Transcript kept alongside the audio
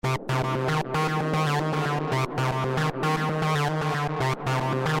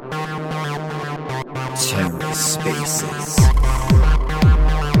TerraSpaces.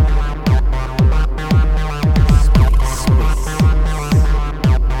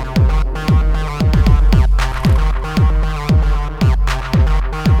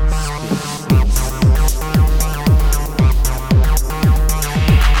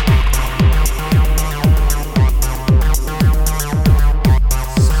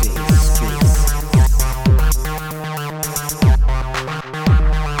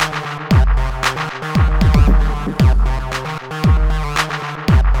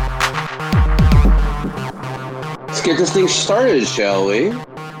 Let's get this thing started, shall we?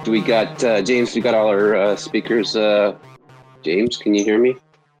 Do we got James? We got all our speakers. James, can you hear me?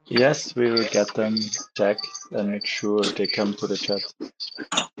 Yes, we will get them checked and make sure they come to the chat.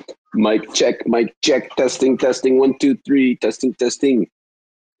 Mic check, testing, 1, 2, 3, testing.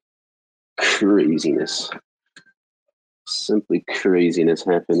 Craziness. Simply craziness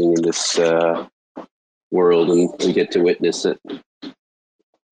happening in this world, and we get to witness it.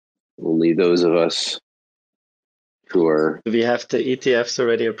 Only those of us who are... Do we have the ETFs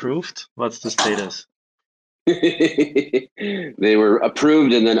already approved? What's the status? They were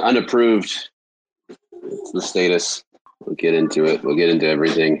approved and then unapproved. It's the status. We'll get into it. We'll get into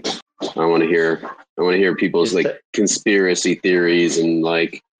everything. I want to hear people's conspiracy theories, and I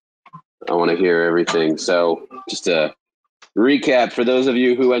want to hear everything. So just a recap for those of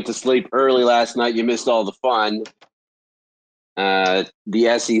you who went to sleep early last night, you missed all the fun.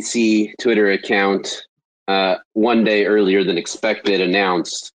 The SEC Twitter account, one day earlier than expected,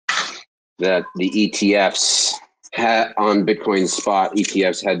 announced that the ETFs on Bitcoin spot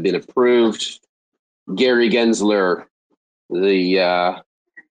ETFs had been approved. Gary Gensler, the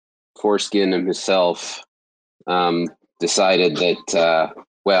foreskin himself, decided that,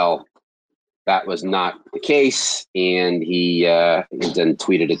 that was not the case. And he then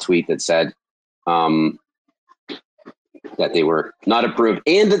tweeted a tweet that said that they were not approved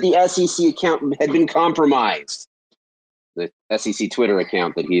and that the SEC account had been compromised. The SEC Twitter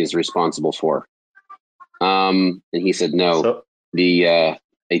account that he is responsible for. And he said, no, the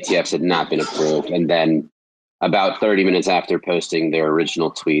ETFs had not been approved. And then about 30 minutes after posting their original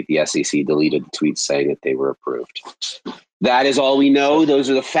tweet, the SEC deleted the tweet saying that they were approved. That is all we know. Those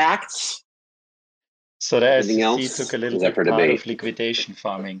are the facts. So the SEC took a little bit part of liquidation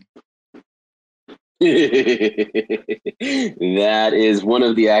farming. That is one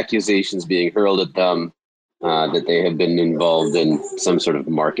of the accusations being hurled at them, that they have been involved in some sort of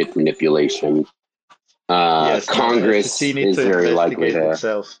market manipulation. Yes, Congress is very likely to.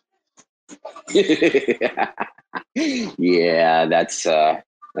 Itself. Yeah, that's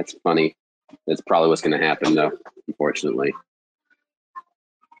funny. That's probably what's going to happen, though. Unfortunately,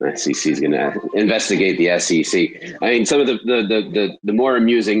 the SEC is going to investigate the SEC. I mean, some of the more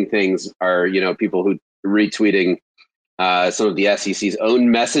amusing things are, people who retweeting some of the SEC's own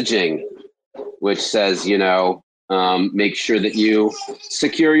messaging, which says, make sure that you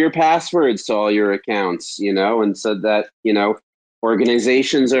secure your passwords to all your accounts, and said that,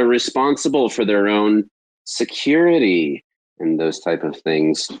 organizations are responsible for their own security and those type of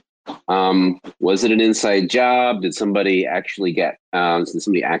things. Was it an inside job? Did somebody actually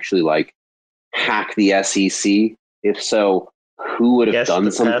hack the SEC? If so, who would have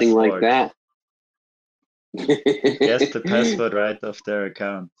done something like that? Guess the password right of their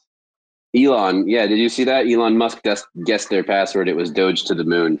account. Elon, yeah, did you see that? Elon Musk guessed their password. It was Doge to the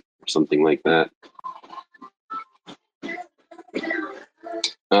moon or something like that.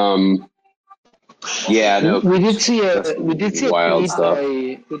 Yeah, no. We did see a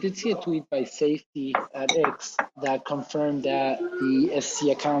tweet by Safety at X that confirmed that the SEC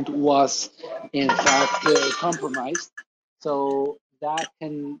account was in fact compromised. So that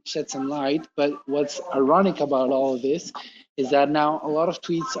can shed some light. But what's ironic about all of this is that now a lot of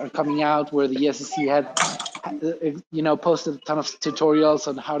tweets are coming out where the SEC had, posted a ton of tutorials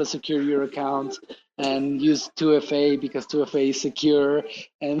on how to secure your account and use 2FA because 2FA is secure,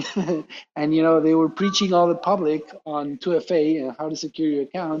 and and they were preaching all the public on 2FA and how to secure your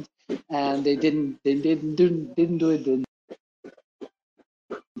account, and they didn't do it. Then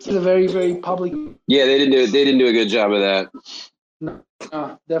it's a very, very public. Yeah, they didn't do it. They didn't do a good job of that. No,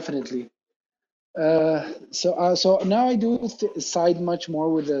 definitely. So now I do side much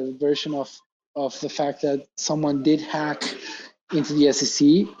more with the version of the fact that someone did hack into the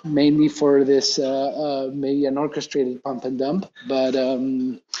SEC, mainly for this maybe an orchestrated pump and dump. But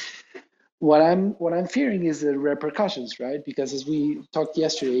what I'm fearing is the repercussions, right? Because as we talked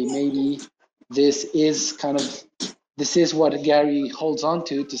yesterday, maybe this this is what Gary holds on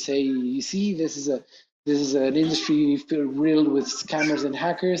to say, you see, this is an industry riddled with scammers and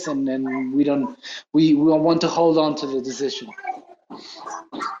hackers, and then we want to hold on to the decision.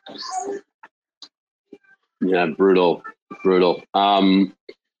 Yeah, brutal. There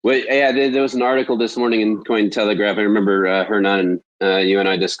was an article this morning in Cointelegraph. I remember Hernan and you and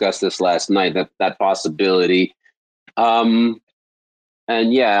I discussed this last night. That possibility. And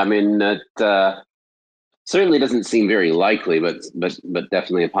yeah, I mean that certainly doesn't seem very likely, but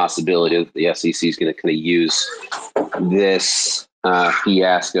definitely a possibility that the SEC is going to kind of use this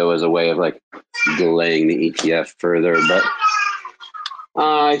fiasco as a way of like delaying the ETF further. But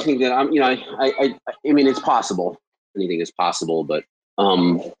I think that I mean, it's possible. Anything is possible, but I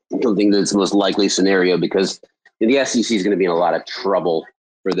don't think that's the most likely scenario because the SEC is going to be in a lot of trouble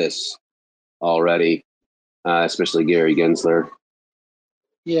for this already, especially Gary Gensler.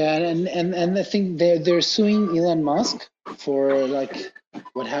 Yeah, and I think they're suing Elon Musk for like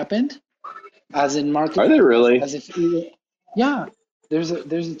what happened, as in market. Are they really? As if, yeah. There's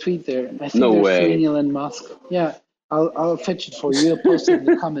a tweet there. I think No they're way. suing Elon Musk. Yeah, I'll fetch it for you. I'll post it in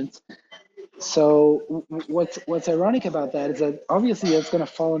the comments. So what's ironic about that is that obviously that's going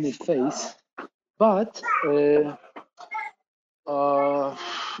to fall on his face, but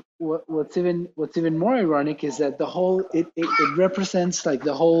what's even more ironic is that the whole it represents like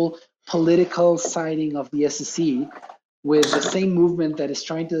the whole political siding of the SEC with the same movement that is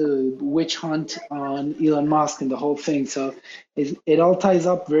trying to witch hunt on Elon Musk and the whole thing. So it all ties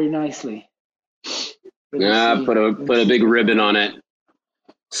up very nicely. Put a big ribbon on it.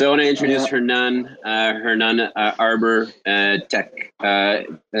 So I want to introduce Hernan Arbor, tech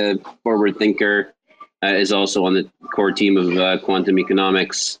forward thinker, is also on the core team of quantum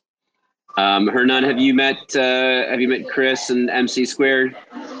economics. Hernan, have you met Chris and MC Squared?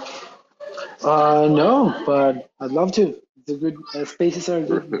 No, but I'd love to. It's a good spaces are a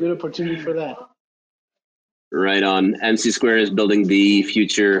good opportunity for that. Right on. MC Squared is building the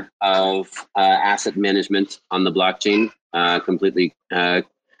future of asset management on the blockchain, completely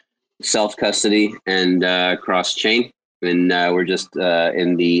self-custody and cross-chain. And we're just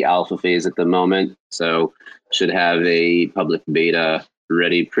in the alpha phase at the moment, so should have a public beta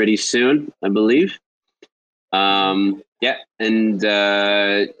ready pretty soon, I believe. Yeah, and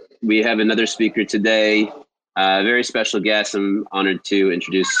we have another speaker today, a very special guest. I'm honored to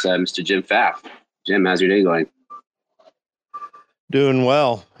introduce Mr. Jim Pfaff. Jim, how's your day going? Doing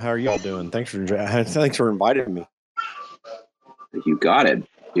well. How are y'all doing? Thanks for inviting me. You got it,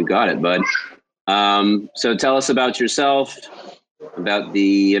 bud. So tell us about yourself, about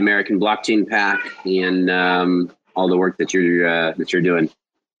the American Blockchain Pack, and all the work that you're doing.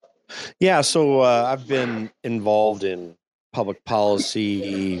 Yeah, so I've been involved in public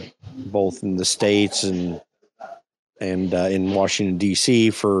policy, both in the States and in Washington,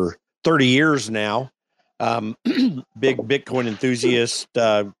 D.C. for 30 years now. Big Bitcoin enthusiast,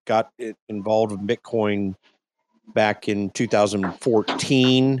 got involved with Bitcoin back in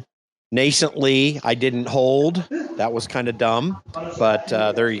 2014. Nascently, I didn't hold. That was kind of dumb, but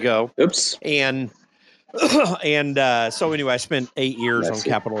there you go. Oops. And so anyway, I spent 8 years on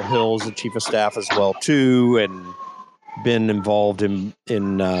Capitol Hill as the chief of staff as well too, and been involved in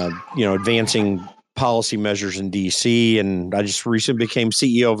advancing policy measures in DC. And I just recently became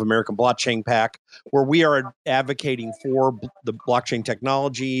CEO of American Blockchain Pack, where we are advocating for the blockchain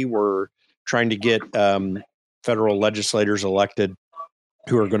technology. We're trying to get federal legislators elected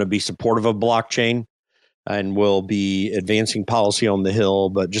who are going to be supportive of blockchain, and will be advancing policy on the Hill,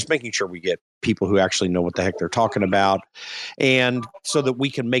 but just making sure we get people who actually know what the heck they're talking about, and so that we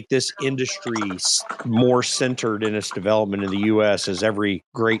can make this industry more centered in its development in the U.S., as every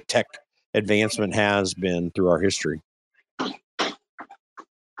great tech advancement has been through our history.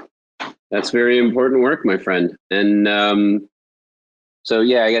 That's very important work, my friend. And so,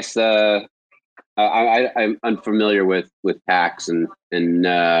 yeah, I guess I'm unfamiliar with PACs and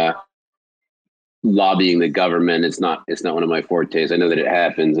lobbying the government. It's not one of my fortes. I know that it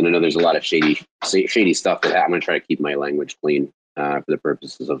happens, and I know there's a lot of shady stuff that happens. I'm going to try to keep my language clean for the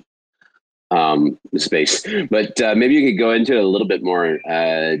purposes of the space. But maybe you could go into a little bit more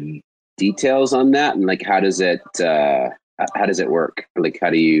details on that, and like how does it work? Like how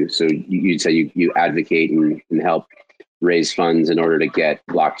do you? So you say you advocate and help raise funds in order to get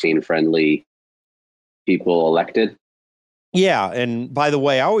blockchain friendly people elected. Yeah, and by the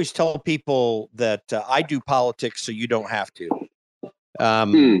way, I always tell people that I do politics so you don't have to.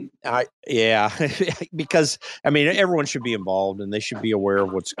 Because I mean, everyone should be involved and they should be aware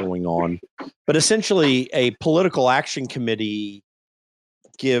of what's going on. But essentially, a political action committee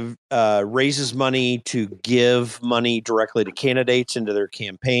raises money to give money directly to candidates into their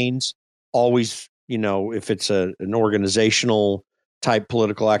campaigns. Always, if it's an organizational type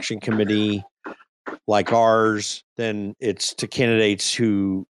political action committee like ours, then it's to candidates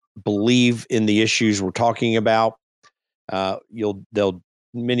who believe in the issues we're talking about.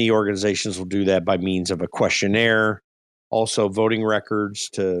 Many organizations will do that by means of a questionnaire, also voting records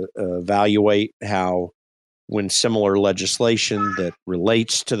to evaluate how, when similar legislation that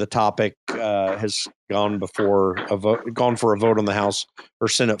relates to the topic has gone for a vote on the House or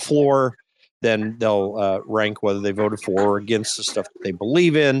Senate floor, then they'll rank whether they voted for or against the stuff that they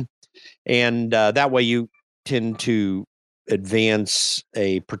believe in. And that way you tend to advance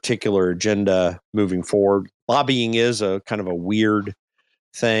a particular agenda moving forward. Lobbying is a kind of a weird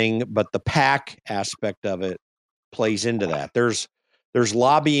thing, but the PAC aspect of it plays into that. There's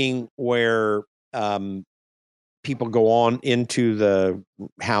lobbying where people go on into the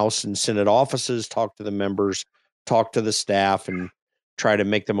House and Senate offices, talk to the members, talk to the staff, and try to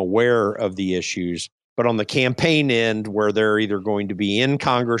make them aware of the issues. But on the campaign end, where they're either going to be in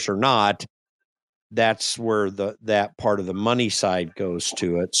Congress or not, that's where that part of the money side goes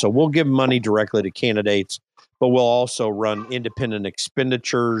to it. So we'll give money directly to candidates, but we'll also run independent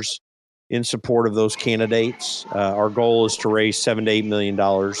expenditures in support of those candidates. Our goal is to raise $7 to $8 million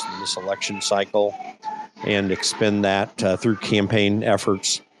in this election cycle and expend that through campaign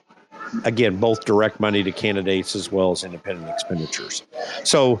efforts. Again, both direct money to candidates as well as independent expenditures.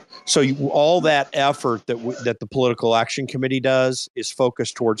 So all that effort that the Political Action Committee does is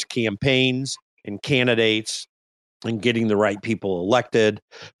focused towards campaigns and candidates and getting the right people elected.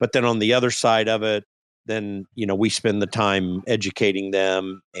 But then on the other side of it, then we spend the time educating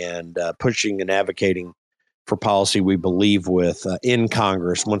them and pushing and advocating for policy we believe with in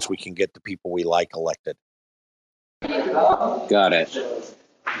Congress once we can get the people we like elected. Got it.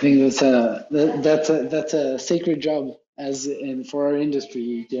 I think that's a sacred job for our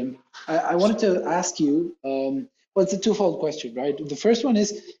industry, Jim. I wanted to ask you, it's a twofold question, right? The first one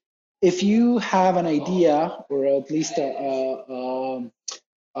is, if you have an idea or at least a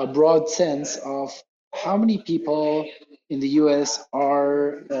broad sense of how many people in the U.S.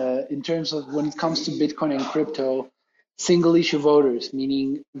 are, in terms of when it comes to Bitcoin and crypto, single issue voters,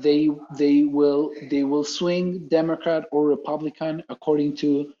 meaning they will swing Democrat or Republican according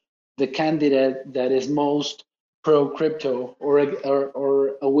to the candidate that is most pro crypto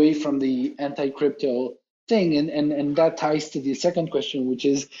or away from the anti crypto thing, and that ties to the second question, which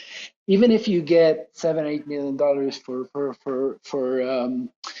is, even if you get $7-8 million for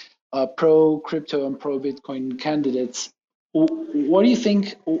pro crypto and pro Bitcoin candidates, what do you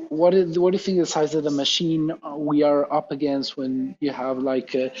think? What do you think the size of the machine we are up against when you have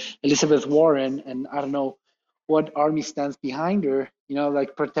like Elizabeth Warren, and I don't know what army stands behind her,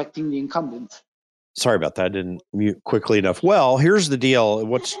 like protecting the incumbents? Sorry about that. I didn't mute quickly enough. Well, here's the deal.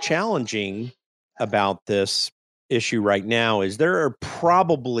 What's challenging about this issue right now is there are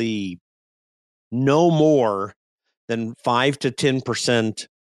probably no more than 5 to 10%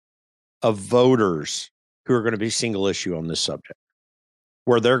 of voters who are going to be single issue on this subject,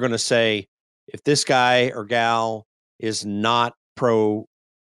 where they're going to say, if this guy or gal is not pro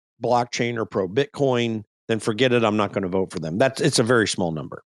blockchain or pro Bitcoin, then forget it. I'm not going to vote for them. It's a very small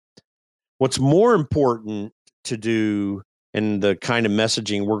number. What's more important to do, and the kind of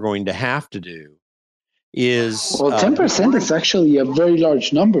messaging we're going to have to do, is 10% is actually a very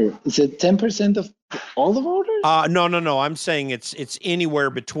large number. Is it 10% of all the voters? No. I'm saying it's anywhere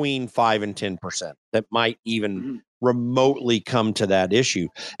between 5 and 10% that might even remotely come to that issue.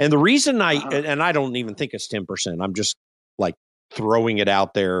 And the reason and I don't even think it's 10%. I'm just like throwing it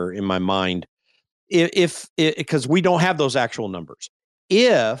out there in my mind. Because we don't have those actual numbers.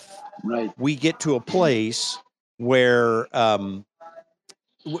 If we get to a place where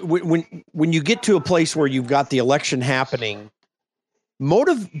when you get to a place where you've got the election happening,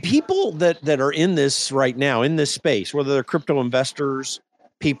 people that are in this right now, in this space, whether they're crypto investors,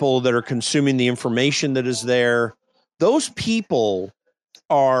 people that are consuming the information that is there, those people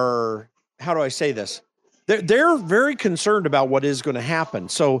are, how do I say this? They're very concerned about what is going to happen.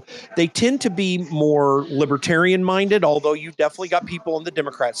 So they tend to be more libertarian minded, although you've definitely got people on the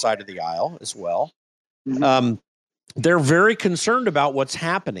Democrat side of the aisle as well. They're very concerned about what's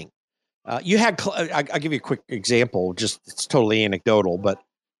happening. I'll give you a quick example, it's totally anecdotal, but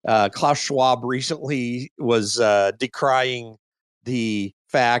Klaus Schwab recently was decrying the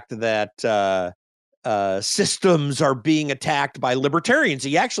fact that systems are being attacked by libertarians.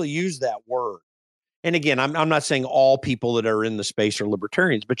 He actually used that word. And again, I'm not saying all people that are in the space are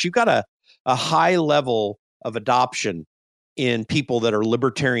libertarians, but you've got a high level of adoption in people that are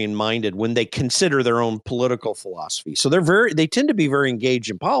libertarian minded when they consider their own political philosophy. So they tend to be very engaged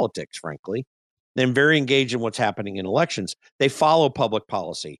in politics, frankly, and very engaged in what's happening in elections. They follow public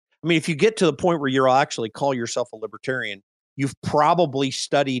policy. I mean, if you get to the point where you'll actually call yourself a libertarian, you've probably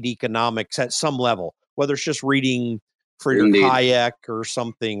studied economics at some level, whether it's just reading Friedrich Hayek or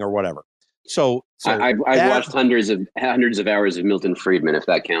something or whatever. So I've watched hundreds of hours of Milton Friedman, if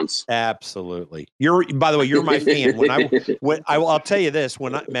that counts. Absolutely. By the way, you're my fan. I'll tell you this,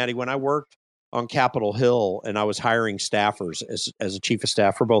 Maddie, when I worked on Capitol Hill and I was hiring staffers as a chief of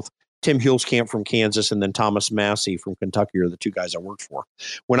staff for both Tim Hulskamp from Kansas and then Thomas Massey from Kentucky are the two guys I worked for.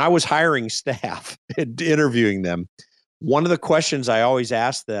 When I was hiring staff and interviewing them, one of the questions I always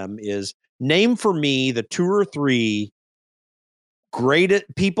ask them is, name for me the 2 or 3 great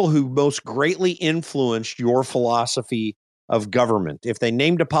people who most greatly influenced your philosophy of government. If they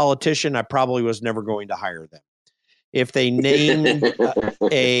named a politician, I probably was never going to hire them. If they named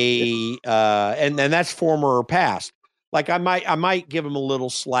and that's former or past, like I might give them a little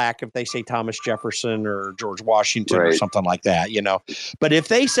slack if they say Thomas Jefferson or George Washington or something like that, you know. But if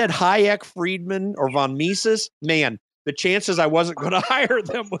they said Hayek, Friedman, or von Mises, man, the chances I wasn't going to hire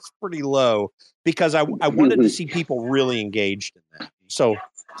them was pretty low because I wanted to see people really engaged in that. So,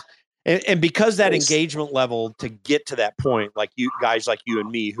 and because that engagement level to get to that point, like you guys, like you and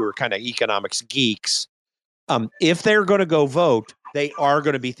me, who are kind of economics geeks, if they're going to go vote, they are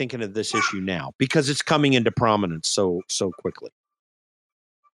going to be thinking of this issue now because it's coming into prominence so quickly.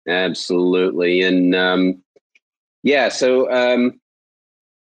 Absolutely. And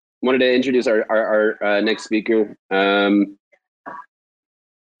wanted to introduce our next speaker,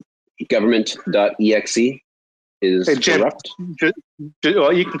 government.exe is corrupt.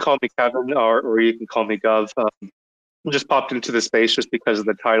 Well, you can call me Kevin or you can call me Gov. Just popped into the space just because of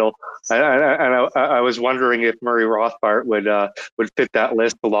the title. And I was wondering if Murray Rothbard would fit that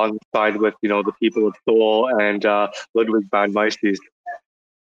list alongside with, the people of Seoul and Ludwig von Mises.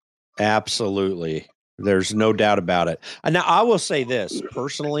 Absolutely. There's no doubt about it. Now, I will say this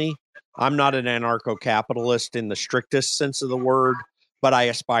personally, I'm not an anarcho-capitalist in the strictest sense of the word, but I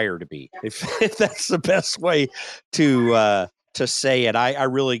aspire to be, if that's the best way to say it. I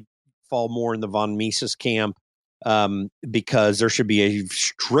really fall more in the von Mises camp because there should be a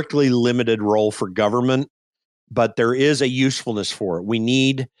strictly limited role for government, but there is a usefulness for it. We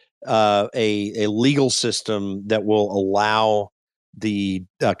need a legal system that will allow the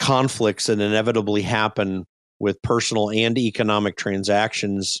conflicts that inevitably happen with personal and economic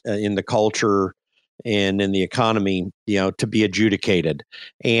transactions in the culture and in the economy, to be adjudicated.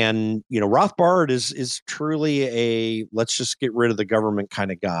 And, Rothbard is truly a let's just get rid of the government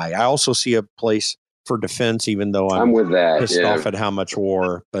kind of guy. I also see a place for defense, even though I'm with that, pissed off at how much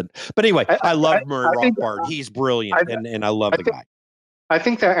war. But anyway, I love Murray Rothbard. He's brilliant, and I love the guy. I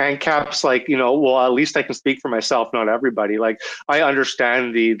think that ANCAP's at least I can speak for myself, not everybody. I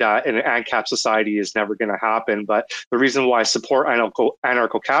understand that an ANCAP society is never going to happen, but the reason why I support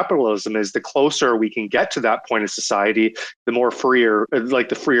anarcho-capitalism is the closer we can get to that point of society, the more freer,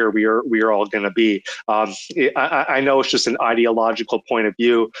 the freer we are all going to be. I know it's just an ideological point of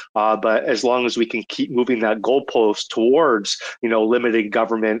view, but as long as we can keep moving that goalpost towards, limiting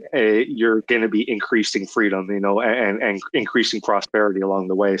government, you're going to be increasing freedom, and increasing prosperity along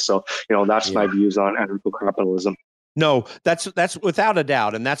the way. So, that's my views on anarcho-capitalism. No, that's without a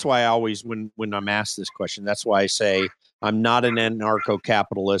doubt. And that's why I always, when I'm asked this question, that's why I say I'm not an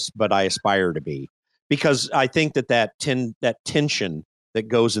anarcho-capitalist, but I aspire to be, because I think that tension that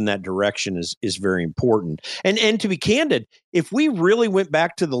goes in that direction is very important. And to be candid, if we really went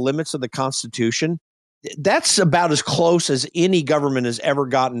back to the limits of the Constitution, that's about as close as any government has ever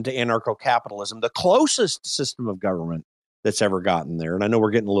gotten to anarcho-capitalism, the closest system of government that's ever gotten there. And I know we're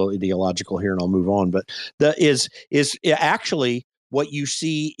getting a little ideological here and I'll move on, but that is actually what you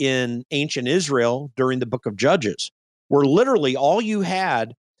see in ancient Israel during the book of Judges, where literally all you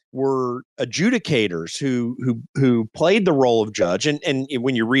had were adjudicators who played the role of judge. And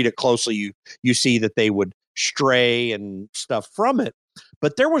when you read it closely, you see that they would stray and stuff from it.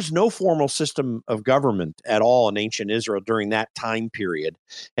 But there was no formal system of government at all in ancient Israel during that time period.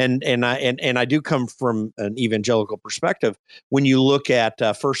 And I do come from an evangelical perspective. When you look at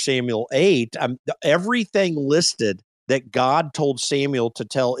 1 Samuel 8, everything listed that God told Samuel to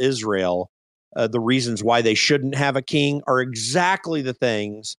tell Israel the reasons why they shouldn't have a king are exactly the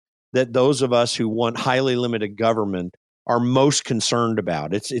things that those of us who want highly limited government are most concerned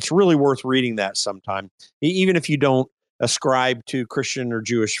about. It's really worth reading that sometime, even if you don't ascribe to Christian or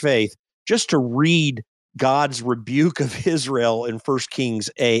Jewish faith, just to read God's rebuke of Israel in 1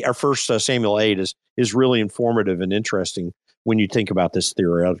 Samuel 8 is really informative and interesting when you think about this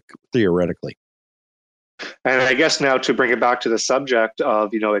theoretically. And I guess now to bring it back to the subject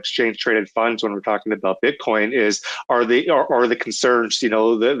of, exchange traded funds when we're talking about Bitcoin are the concerns,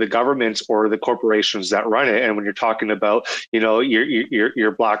 the governments or the corporations that run it. And when you're talking about,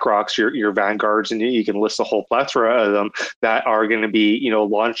 your BlackRocks, your Vanguards, and you can list a whole plethora of them that are going to be,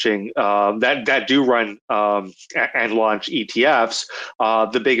 launching, that do run and launch ETFs.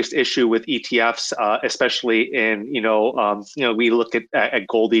 The biggest issue with ETFs, especially in, we look at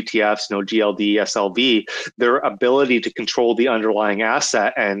gold ETFs, GLD, SLV, their ability to control the underlying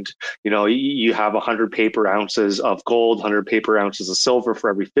asset. And, you have 100 paper ounces of gold, 100 paper ounces of silver for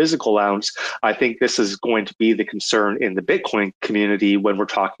every physical ounce. I think this is going to be the concern in the Bitcoin community when we're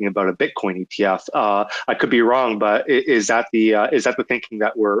talking about a Bitcoin ETF. I could be wrong, but is that the thinking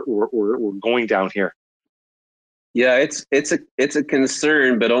that we're going down here? Yeah, it's a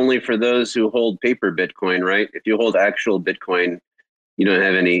concern, but only for those who hold paper Bitcoin, right? If you hold actual Bitcoin, you don't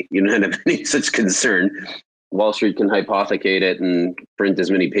have any such concern. Wall Street can hypothecate it and print as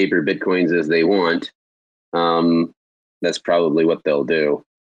many paper Bitcoins as they want. That's probably what they'll do.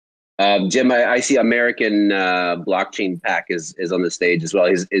 Jim, I see American Blockchain Pack is on the stage as well.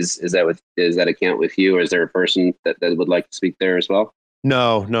 Is that account with you, or is there a person that would like to speak there as well?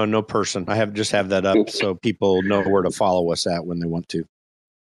 No person. I just have that up so people know where to follow us at when they want to.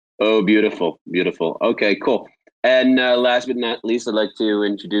 Oh, beautiful. Okay, cool. And last but not least, I'd like to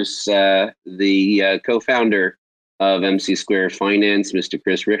introduce the co-founder of MC Square Finance, Mr.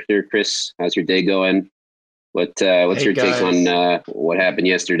 Chris Richter. Chris, how's your day going? What's your take on what happened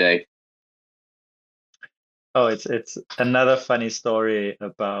yesterday? Oh, it's another funny story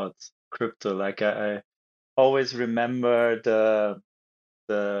about crypto. Like I always remember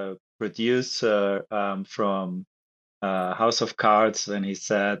the producer from House of Cards when he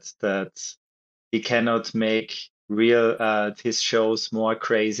said that he cannot make his shows more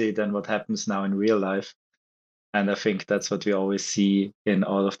crazy than what happens now in real life. And I think that's what we always see in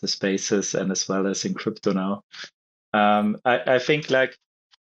all of the spaces and as well as in crypto now. I think like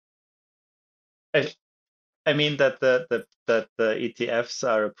I mean that the ETFs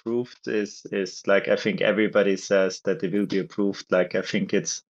are approved is like I think everybody says that they will be approved. Like I think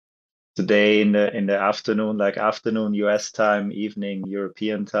it's today in the afternoon, like afternoon US time, evening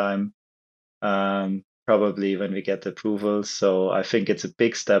European time, probably when we get approval. So I think it's a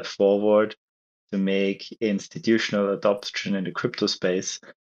big step forward to make institutional adoption in the crypto space,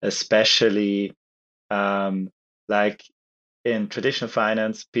 especially like in traditional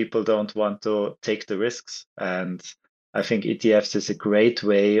finance, people don't want to take the risks. And I think ETFs is a great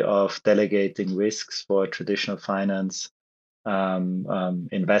way of delegating risks for traditional finance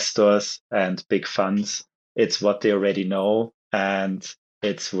investors and big funds. It's what they already know. And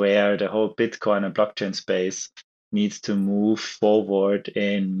it's where the whole Bitcoin and blockchain space needs to move forward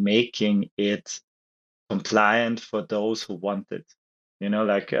in making it compliant for those who want it.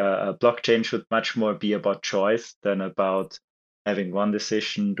 Like a blockchain should much more be about choice than about having one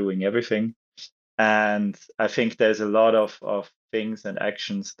decision, doing everything. And I think there's a lot of things and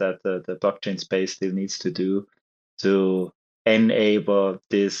actions that the blockchain space still needs to do to enable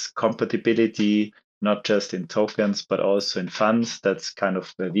this compatibility, not just in tokens, but also in funds. That's kind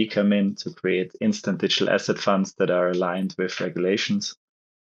of where we come in to create instant digital asset funds that are aligned with regulations.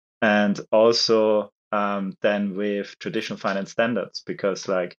 And also then with traditional finance standards, because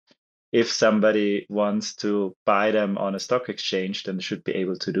like if somebody wants to buy them on a stock exchange, then they should be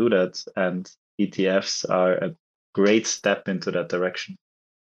able to do that. And ETFs are a great step into that direction.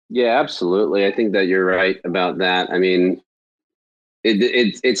 Yeah, absolutely. I think that you're right about that. I mean,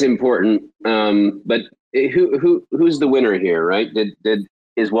 it's important, but who's the winner here, right?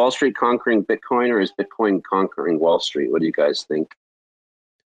 Is Wall Street conquering Bitcoin, or is Bitcoin conquering Wall Street? What do you guys think?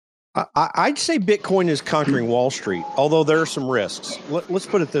 I'd say Bitcoin is conquering Wall Street, although there are some risks. Let's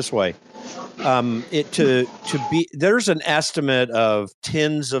put it this way: there's an estimate of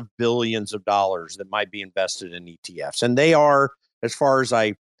tens of billions of dollars that might be invested in ETFs, and they are, as far as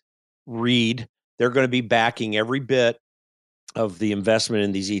I read, they're going to be backing every bit of the investment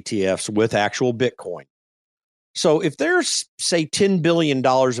in these ETFs with actual Bitcoin. So if there's, say, $10 billion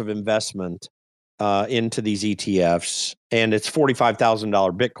of investment into these ETFs, and it's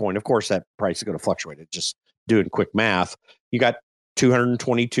 $45,000 Bitcoin, of course, that price is going to fluctuate. It's just doing quick math. You got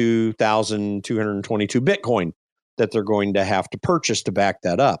 222 Bitcoin that they're going to have to purchase to back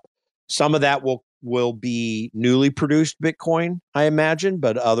that up. Some of that will be newly produced Bitcoin, I imagine,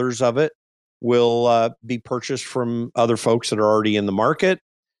 but others of it will be purchased from other folks that are already in the market.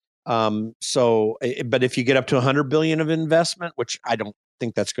 But if you get up to 100 billion of investment, which I don't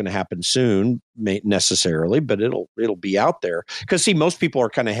think that's going to happen soon necessarily, but it'll be out there. Because see, most people are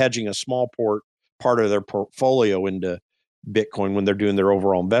kind of hedging a small part of their portfolio into Bitcoin when they're doing their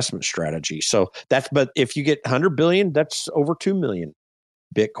overall investment strategy. So but if you get 100 billion, that's over 2 million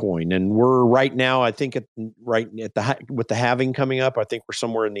Bitcoin. And we're right now, I think with the halving coming up, I think we're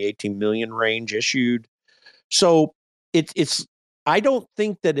somewhere in the 18 million range issued. So it's I don't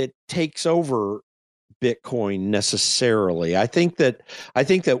think that it takes over Bitcoin necessarily. I think that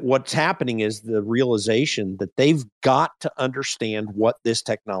what's happening is the realization that they've got to understand what this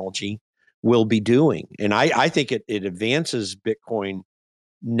technology will be doing. And I think it advances Bitcoin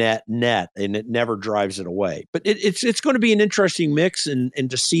net, and it never drives it away. But it's going to be an interesting mix, and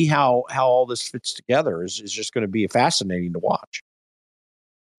to see how all this fits together is just going to be fascinating to watch.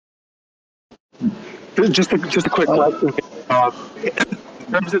 Just a quick question.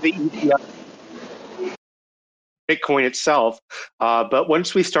 In terms of the ETF, Bitcoin itself, but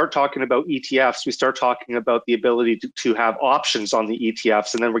once we start talking about ETFs, we start talking about the ability to have options on the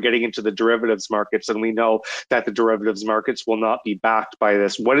ETFs, and then we're getting into the derivatives markets, and we know that the derivatives markets will not be backed by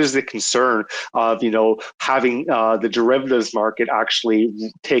this. What is the concern of having the derivatives market actually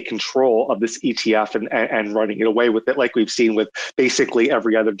take control of this ETF and running it away with it, like we've seen with basically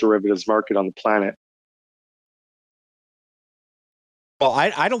every other derivatives market on the planet? Well,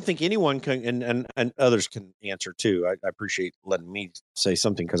 I don't think anyone can, and others can answer too. I appreciate letting me say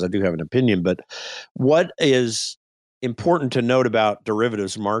something because I do have an opinion. But what is important to note about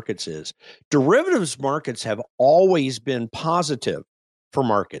derivatives markets is derivatives markets have always been positive for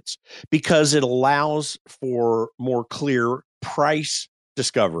markets because it allows for more clear price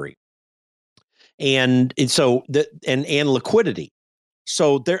discovery and liquidity.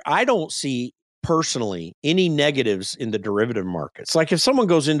 So I don't see personally any negatives in the derivative markets. Like if someone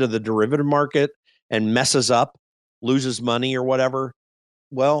goes into the derivative market and messes up, loses money or whatever,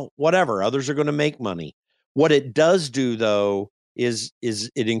 well, whatever, others are going to make money. What it does do though is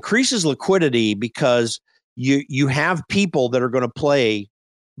it increases liquidity because you have people that are going to play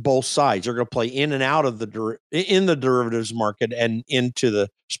both sides. They're going to play in and out of in the derivatives market and into the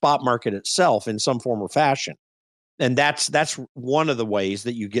spot market itself in some form or fashion. And that's one of the ways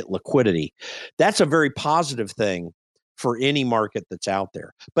that you get liquidity. That's a very positive thing for any market that's out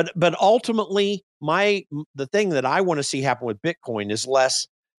there. But ultimately, the thing that I want to see happen with Bitcoin is less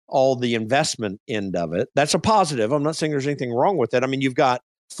all the investment end of it. That's a positive. I'm not saying there's anything wrong with it. I mean, you've got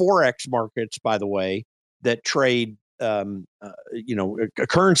Forex markets, by the way, that trade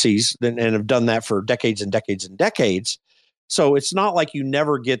currencies and have done that for decades and decades and decades. So it's not like you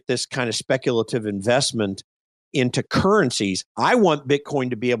never get this kind of speculative investment into currencies. I want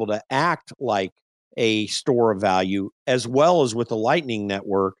Bitcoin to be able to act like a store of value, as well as with the Lightning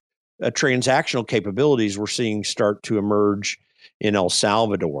Network, transactional capabilities we're seeing start to emerge in El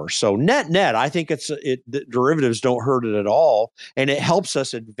Salvador. So net, I think the derivatives don't hurt it at all, and it helps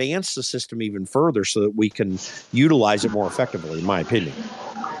us advance the system even further so that we can utilize it more effectively, in my opinion.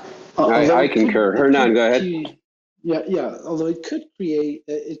 I concur. Hernan, go ahead. Yeah. Although it could create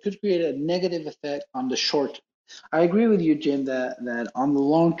a negative effect on the short. I agree with you, Jim, that on the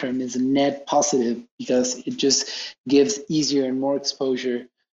long term is a net positive because it just gives easier and more exposure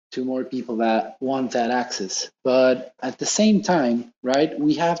to more people that want that access. But at the same time, right,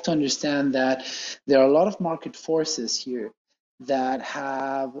 we have to understand that there are a lot of market forces here that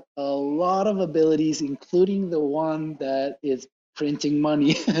have a lot of abilities, including the one that is printing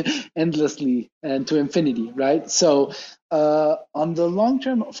money endlessly and to infinity, right? So on the long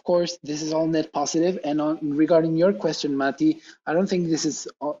term, of course, this is all net positive. And regarding your question, Mati, I don't think this is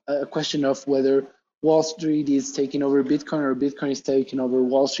a question of whether Wall Street is taking over Bitcoin or Bitcoin is taking over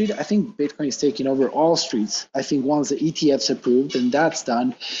Wall Street. I think Bitcoin is taking over all streets. I think once the ETF's approved and that's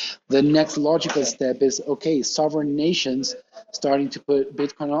done, the next logical step is, okay, sovereign nations starting to put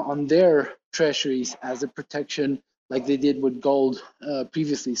Bitcoin on their treasuries as a protection like they did with gold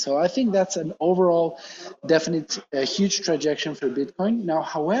previously. So I think that's an overall definite huge trajectory for Bitcoin. Now,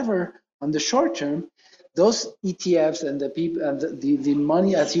 however, on the short term, those ETFs and the people and the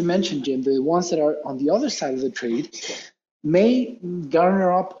money, as you mentioned, Jim, the ones that are on the other side of the trade, may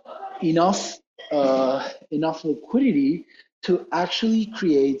garner up enough liquidity to actually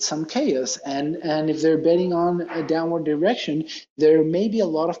create some chaos. And if they're betting on a downward direction, there may be a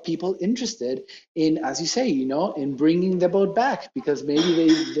lot of people interested in, as you say, in bringing the boat back, because maybe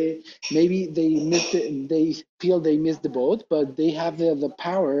they feel they missed the boat, but they have the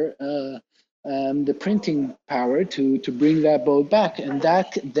power, the printing power to bring that boat back. And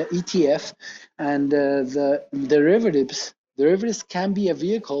that the ETF and the derivatives can be a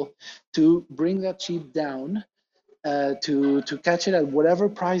vehicle to bring that ship down to catch it at whatever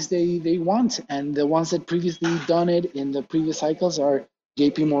price they want. And the ones that previously done it in the previous cycles are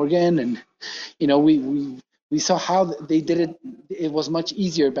JP Morgan, and we saw how they did it. It was much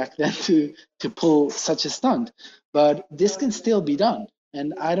easier back then to pull such a stunt, but this can still be done.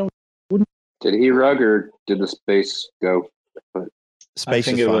 And Did he rug or did the space go? Space I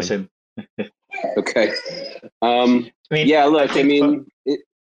think is it fine. was him. Okay. Yeah, look,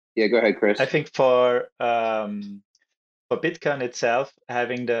 yeah, go ahead, Chris. I think for Bitcoin itself,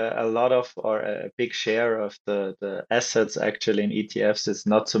 having a lot of or a big share of the assets actually in ETFs is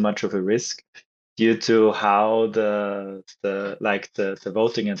not so much of a risk due to how the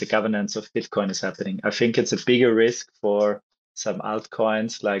voting and the governance of Bitcoin is happening. I think it's a bigger risk for some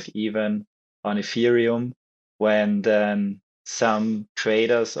altcoins, like even on Ethereum, when then some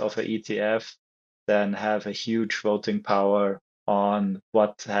traders of an ETF then have a huge voting power on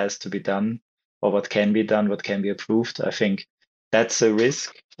what has to be done or what can be done, what can be approved. I think that's a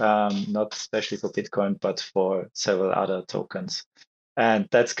risk, not especially for Bitcoin, but for several other tokens. And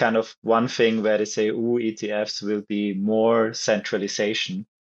that's kind of one thing where they say, ETFs will be more centralization.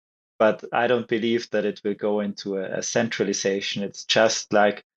 But I don't believe that it will go into a centralization. It's just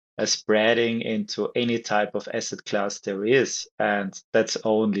like a spreading into any type of asset class there is. And that's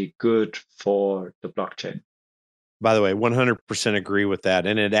only good for the blockchain. By the way, 100% agree with that.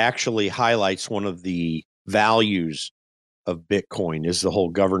 And it actually highlights one of the values of Bitcoin is the whole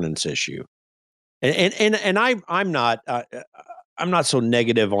governance issue. And I'm not so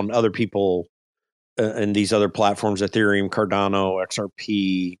negative on other people and these other platforms, Ethereum, Cardano,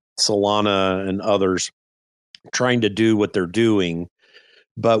 XRP, Solana, and others trying to do what they're doing.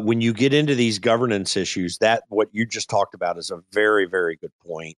 But when you get into these governance issues, that what you just talked about is a very, very good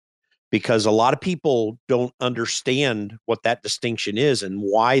point, because a lot of people don't understand what that distinction is and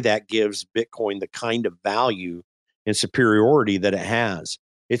why that gives Bitcoin the kind of value and superiority that it has.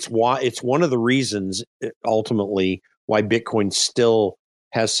 It's one of the reasons ultimately why Bitcoin still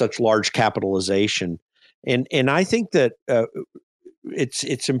has such large capitalization. And I think that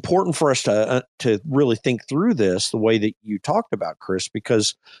it's important for us to really think through this the way that you talked about, Chris,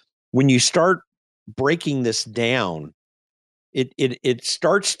 because when you start breaking this down, it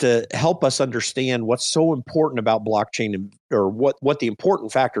starts to help us understand what's so important about blockchain, or what the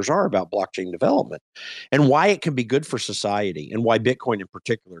important factors are about blockchain development, and why it can be good for society, and why Bitcoin in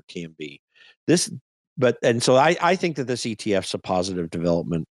particular can be this. So I think that this ETF is a positive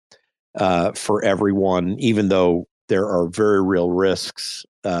development for everyone, even though there are very real risks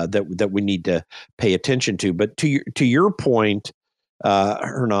that we need to pay attention to. But to your point,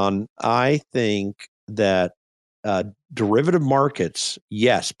 Hernan, I think that derivative markets,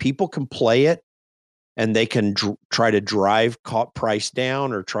 yes, people can play it and they can try to drive price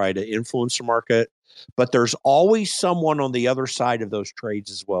down or try to influence the market, but there's always someone on the other side of those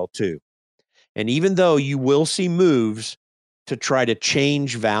trades as well too. And even though you will see moves to try to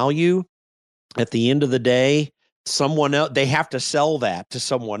change value, at the end of the day, someone else, they have to sell that to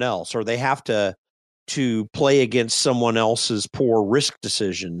someone else, or they have to play against someone else's poor risk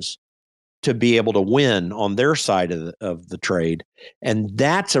decisions to be able to win on their side of the trade. And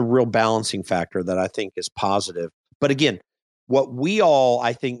that's a real balancing factor that I think is positive. But again, what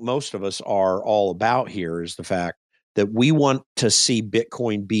I think most of us are all about here is the fact that we want to see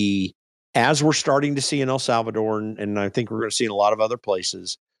Bitcoin be, as we're starting to see in El Salvador, and I think we're going to see in a lot of other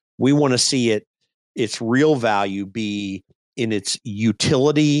places, we want to see its real value be in its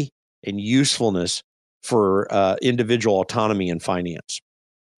utility and usefulness for individual autonomy and finance.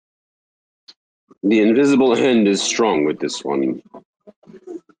 The invisible hand is strong with this one.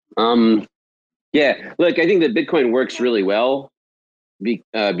 Yeah, look, I think that Bitcoin works really well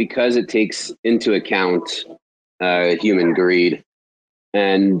because it takes into account human greed,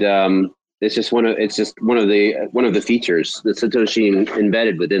 and it's just one of the features that Satoshi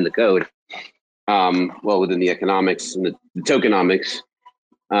embedded within the code. Within the economics and the tokenomics,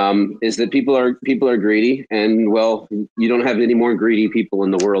 is that people are greedy, and you don't have any more greedy people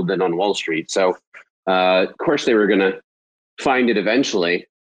in the world than on Wall Street. So, of course, they were going to find it eventually,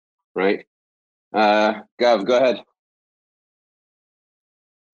 right? Gav, go ahead.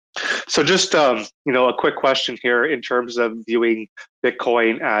 So just a quick question here in terms of viewing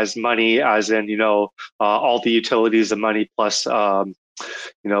Bitcoin as money, as in all the utilities of money plus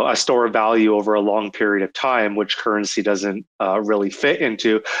a store of value over a long period of time, which currency doesn't really fit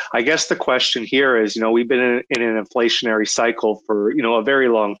into. I guess the question here is, we've been in an inflationary cycle for, a very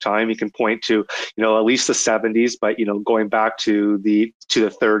long time. You can point to, at least the 70s, but, going back to the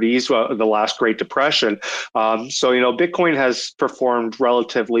 30s, the last Great Depression. So, Bitcoin has performed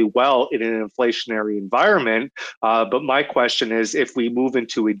relatively well in an inflationary environment. But my question is, if we move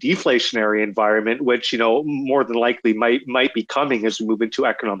into a deflationary environment, which, more than likely might be coming as we move into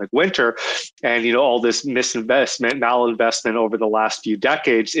economic winter, and all this malinvestment over the last few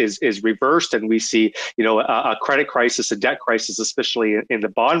decades is reversed, and we see a credit crisis, a debt crisis, especially in the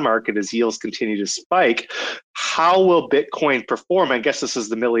bond market as yields continue to spike. How will Bitcoin perform? I guess this is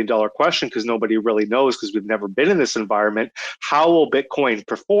the $1,000,000 question, because nobody really knows, because we've never been in this environment. How will Bitcoin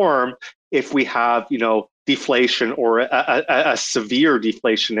perform if we have deflation, or a severe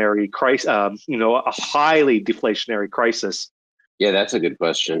deflationary crisis, a highly deflationary crisis? Yeah, that's a good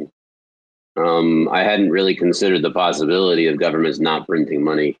question. I hadn't really considered the possibility of governments not printing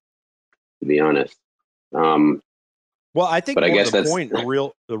money, to be honest. Well, I think, but I more guess the point,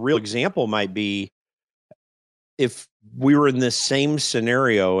 the real example might be if we were in this same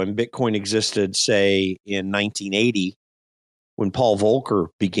scenario and Bitcoin existed, say, in 1980, when Paul Volcker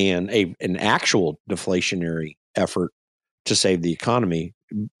began an actual deflationary effort to save the economy,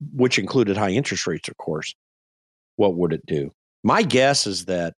 which included high interest rates, of course. What would it do? My guess is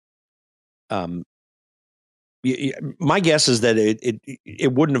that it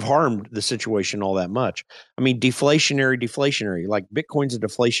wouldn't have harmed the situation all that much. I mean, deflationary, like Bitcoin's a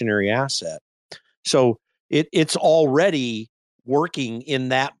deflationary asset. So it's already working in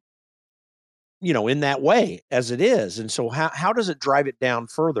that, in that way as it is. And so how does it drive it down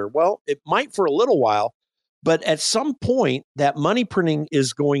further? Well, it might for a little while, but at some point that money printing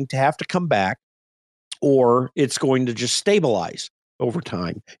is going to have to come back, or it's going to just stabilize over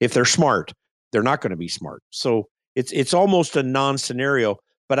time. If they're smart, they're not going to be smart. So it's almost a non-scenario,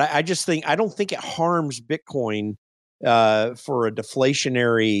 but I don't think it harms Bitcoin for a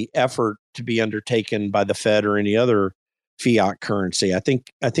deflationary effort to be undertaken by the Fed or any other fiat currency. I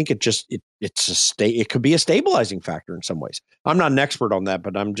think it could be a stabilizing factor in some ways. I'm not an expert on that,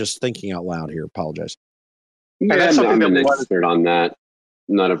 but I'm just thinking out loud here. Apologize. Yeah, I'm an expert on that.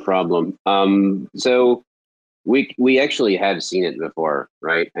 Not a problem. So we actually have seen it before,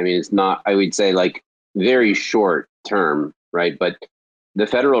 right? I mean, it's not, I would say, like, very short term, right? But the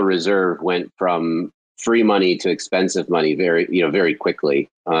Federal Reserve went from free money to expensive money very quickly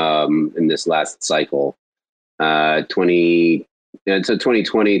in this last cycle. 2020,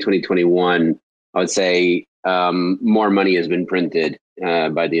 2021, I would say more money has been printed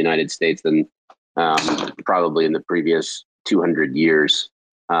by the United States than probably in the previous 200 years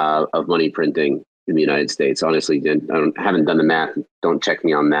of money printing in the United States. Honestly, haven't done the math. Don't check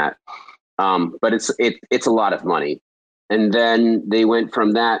me on that. But it's a lot of money. And then they went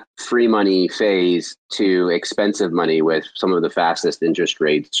from that free money phase to expensive money with some of the fastest interest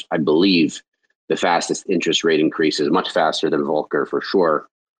rates. I believe the fastest interest rate increases, much faster than Volcker for sure,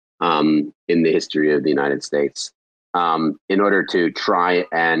 in the history of the United States, in order to try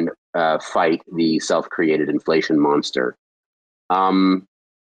and fight the self-created inflation monster. So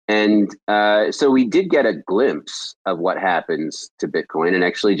we did get a glimpse of what happens to Bitcoin. And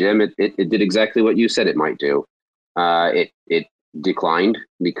actually, Jim, it did exactly what you said it might do. It declined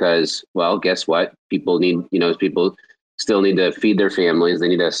because, well, guess what? People still need to feed their families. They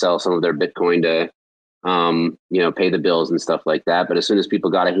need to sell some of their Bitcoin to, pay the bills and stuff like that. But as soon as people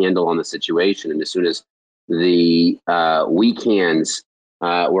got a handle on the situation, and as soon as the weak hands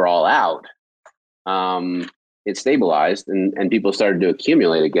were all out, it stabilized and people started to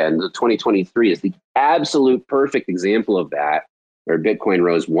accumulate again. The 2023 is the absolute perfect example of that, where Bitcoin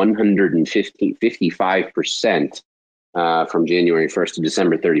rose 155% from January 1st to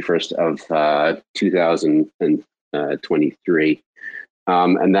December 31st of 2023.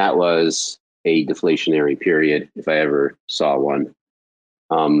 And that was a deflationary period, if I ever saw one.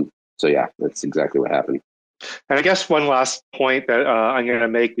 So yeah, that's exactly what happened. And I guess one last point that I'm going to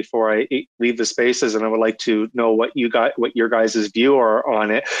make before I leave the spaces, and I would like to know what your guys' view are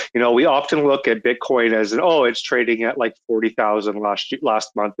on it. We often look at Bitcoin as it's trading at like 40,000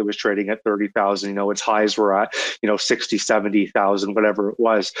 last month. It was trading at 30,000. Its highs were at 60, 70,000, whatever it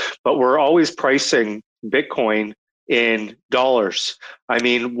was. But we're always pricing Bitcoin in dollars. I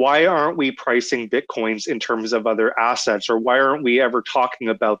mean, why aren't we pricing Bitcoins in terms of other assets? Or why aren't we ever talking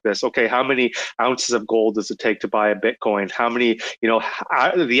about this? Okay, how many ounces of gold does it take to buy a Bitcoin? How many,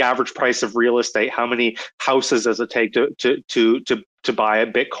 the average price of real estate? How many houses does it take to buy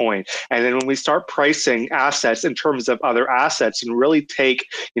a Bitcoin? And then when we start pricing assets in terms of other assets and really take,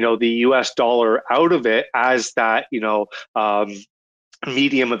 the US dollar out of it as that,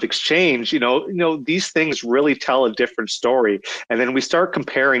 medium of exchange, these things really tell a different story. And then we start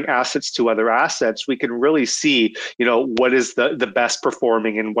comparing assets to other assets, we can really see, what is the best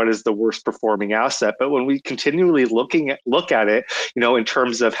performing and what is the worst performing asset. But when we continually look at it, in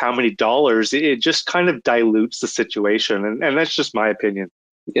terms of how many dollars, it just kind of dilutes the situation. And that's just my opinion.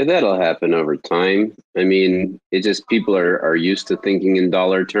 Yeah, that'll happen over time. I mean, it just people are used to thinking in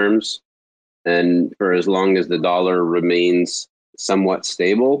dollar terms. And for as long as the dollar remains somewhat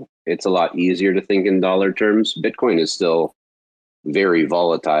stable, it's a lot easier to think in dollar terms. Bitcoin is still very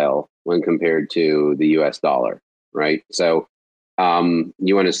volatile when compared to the US dollar, right? So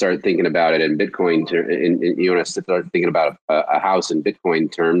you want to start thinking about it in Bitcoin, you want to start thinking about a house in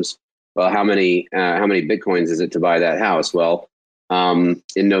Bitcoin terms. Well, how many Bitcoins is it to buy that house? Well, in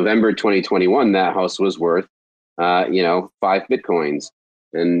November 2021, that house was worth, 5 Bitcoins.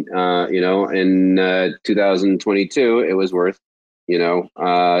 And, in 2022, it was worth,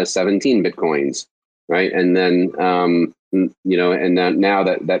 17 Bitcoins, right? And then, and then now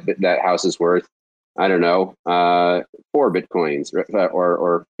that house is worth, I don't know, 4 Bitcoins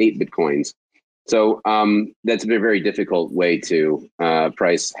or 8 Bitcoins. So that's a very difficult way to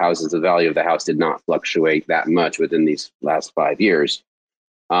price houses. The value of the house did not fluctuate that much within these last 5 years.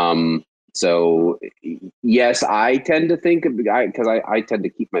 So yes, I tend to think because I tend to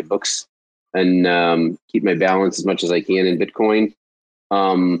keep my books and keep my balance as much as I can in Bitcoin.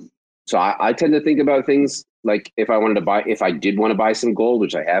 So I tend to think about things like if I did want to buy some gold,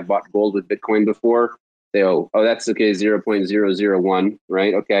 which I have bought gold with Bitcoin before, that's okay, 0.001,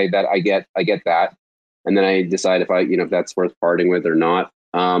 right? Okay, that I get that. And then I decide if that's worth parting with or not.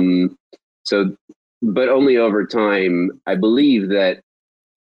 But only over time, I believe that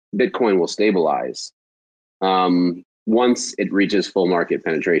Bitcoin will stabilize. Once it reaches full market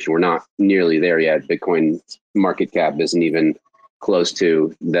penetration. We're not nearly there yet. Bitcoin's market cap isn't even close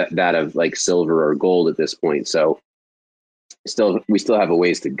to that of like silver or gold at this point. So we still have a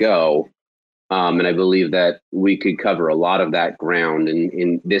ways to go. And I believe that we could cover a lot of that ground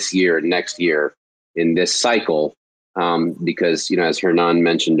in this year, next year, in this cycle. Because, as Hernan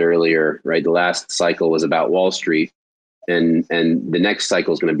mentioned earlier, right, the last cycle was about Wall Street, and the next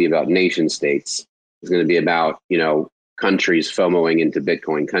cycle is going to be about nation states. It's going to be about, countries FOMOing into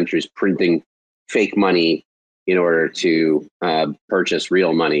Bitcoin, countries printing fake money in order to purchase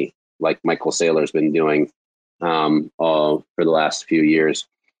real money, like Michael Saylor's been doing all for the last few years.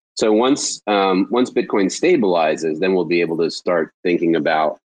 So once Bitcoin stabilizes, then we'll be able to start thinking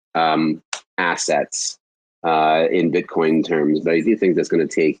about assets in Bitcoin terms. But I do think that's going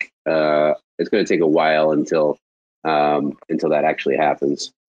to take it's going to take a while until that actually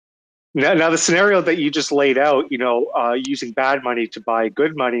happens. Now, the scenario that you just laid out, using bad money to buy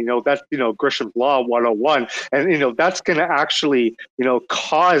good money, that's, Grisham's Law 101. And, that's going to actually,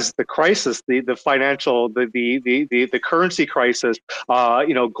 cause the crisis, the financial, the currency crisis,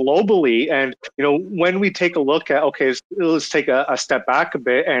 globally. And, when we take a look at, okay, let's take a step back a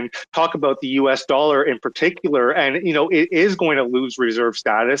bit and talk about the US dollar in particular. And, it is going to lose reserve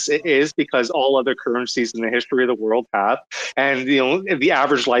status. It is, because all other currencies in the history of the world have. And, the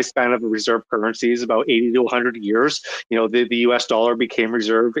average lifespan of a reserve currency is about 80 to 100 years. The US dollar became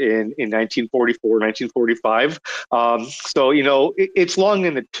reserve in 1944, 1945. So, it's long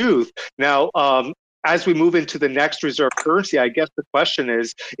in the tooth. Now, as we move into the next reserve currency, I guess the question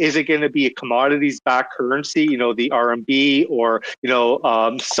is it going to be a commodities-backed currency, the RMB, or,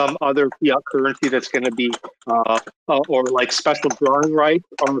 some other fiat currency that's going to be, or like special drawing rights,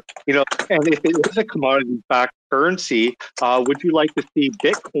 or, and if it is a commodities-backed currency, would you like to see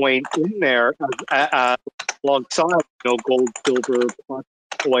Bitcoin in there alongside, gold, silver,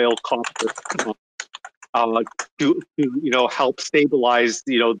 oil, copper, to help stabilize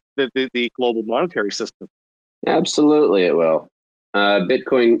the global monetary system? Absolutely, it will.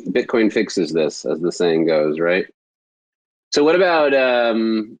 Bitcoin fixes this, as the saying goes, right? So what about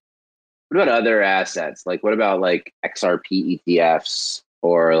other assets? Like what about like XRP ETFs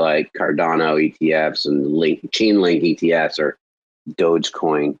or like Cardano ETFs and Chainlink ETFs or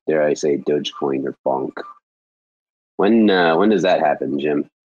Dogecoin? Dare I say Dogecoin or Bonk? When does that happen, Jim?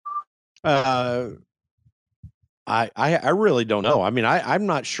 I really don't know. I mean, I'm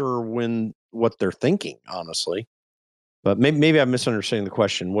not sure what they're thinking, honestly. But maybe I'm misunderstanding the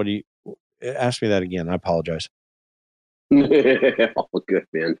question. What do you ask me that again? I apologize. All good,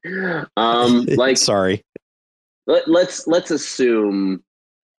 man. Like, sorry. Let's assume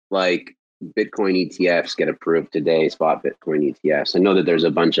like Bitcoin ETFs get approved today, spot Bitcoin ETFs. I know that there's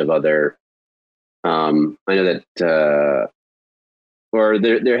a bunch of other. I know that, or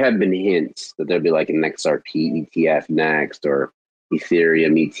there have been hints that there'll be like an XRP ETF next, or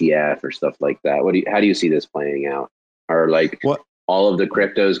Ethereum ETF, or stuff like that. How do you see this playing out? Are like what? All of the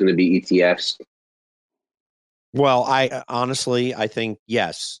crypto is going to be ETFs? Well, I honestly, I think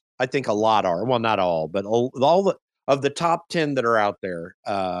yes. I think a lot are. Well, not all, but all of the top 10 that are out there: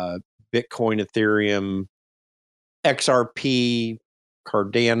 Bitcoin, Ethereum, XRP,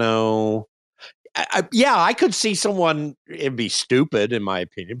 Cardano. I could see someone. It'd be stupid, in my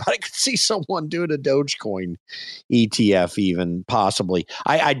opinion, but I could see someone doing a Dogecoin ETF, even possibly.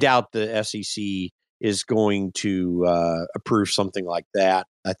 I doubt the SEC is going to approve something like that.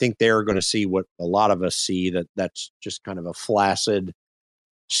 I think they're going to see what a lot of us see, that's just kind of a flaccid,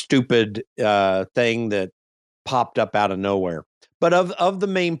 stupid thing that popped up out of nowhere. But of the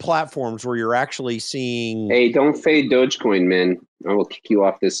main platforms where you're actually seeing, hey, don't fade Dogecoin, man. I will kick you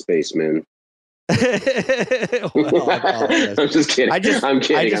off this space, man. well, I apologize. I'm just kidding. I'm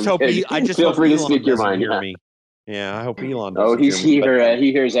kidding. I just hope feel free to speak your mind. Hear me. Yeah, I hope Elon doesn't. Oh, hear me.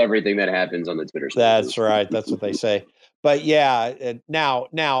 He hears everything that happens on the Twitter Spaces. That's right. That's what they say. But yeah, now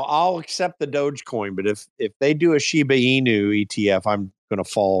I'll accept the Dogecoin, but if they do a Shiba Inu ETF, I'm going to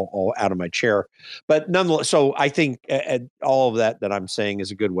fall all out of my chair. But nonetheless, so I think all of that I'm saying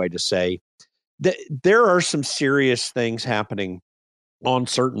is a good way to say that there are some serious things happening on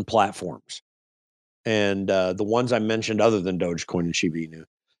certain platforms. And the ones I mentioned, other than Dogecoin and Shiba Inu,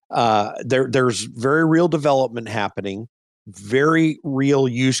 there's very real development happening, very real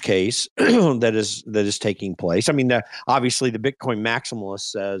use case that is taking place. I mean, obviously, the Bitcoin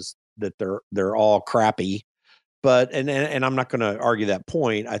maximalist says that they're all crappy, but and I'm not going to argue that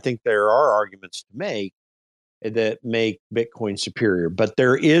point. I think there are arguments to make that make Bitcoin superior, but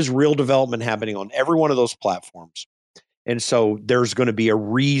there is real development happening on every one of those platforms, and so there's going to be a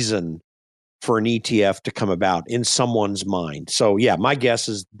reason for an ETF to come about in someone's mind. So yeah, my guess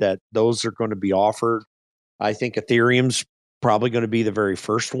is that those are going to be offered. I think Ethereum's probably going to be the very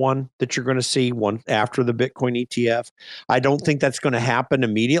first one that you're going to see one after the Bitcoin ETF. I don't think that's going to happen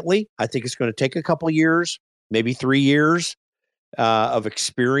immediately. I think it's going to take a couple of years, maybe 3 years of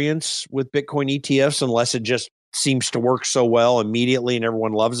experience with Bitcoin ETFs, unless it just seems to work so well immediately and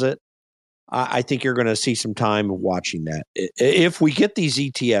everyone loves it. I think you're going to see some time of watching that. If we get these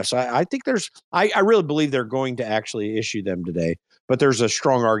ETFs, I think I really believe they're going to actually issue them today, but there's a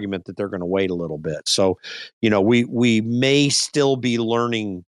strong argument that they're going to wait a little bit. So, we may still be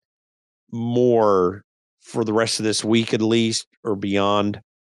learning more for the rest of this week, at least, or beyond.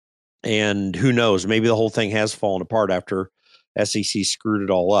 And who knows, maybe the whole thing has fallen apart after SEC screwed it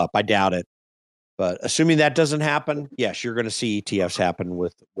all up. I doubt it. But assuming that doesn't happen, yes, you're going to see ETFs happen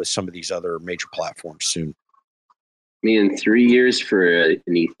with some of these other major platforms soon. Man, 3 years for an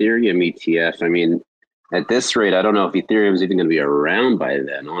Ethereum ETF. I mean, at this rate, I don't know if Ethereum is even going to be around by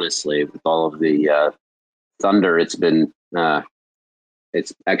then, honestly, with all of the thunder it's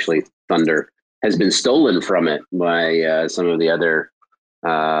actually thunder has been stolen from it by some of the other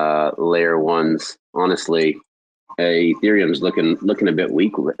layer ones. Honestly, Ethereum's looking a bit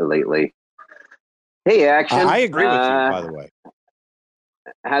weak lately. Hey, Action. I agree with you, by the way.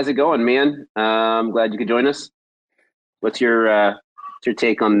 How's it going, man? I'm glad you could join us. What's your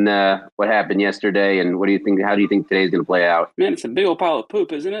take on what happened yesterday, and what do you think? How do you think today's going to play out? Man, it's a big old pile of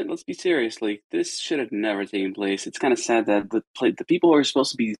poop, isn't it? Let's be serious. Like, this should have never taken place. It's kind of sad that the people who are supposed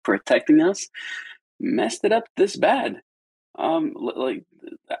to be protecting us messed it up this bad. I've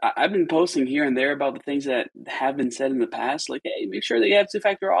been posting here and there about the things that have been said in the past. Like, hey, make sure that you have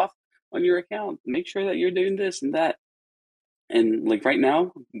two-factor auth on your account. Make sure that you're doing this and that. And like right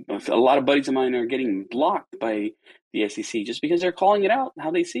now, a lot of buddies of mine are getting blocked by the SEC just because they're calling it out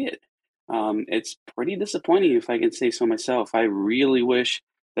how they see it. It's pretty disappointing, if I can say so myself. I really wish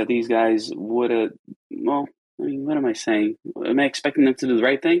that these guys would have, well, I mean, what am I saying? Am I expecting them to do the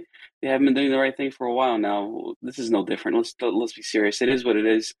right thing? They haven't been doing the right thing for a while now. This is no different. Let's be serious. It is what it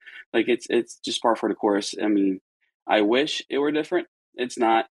is. Like, it's just par for the course. I mean, I wish it were different. It's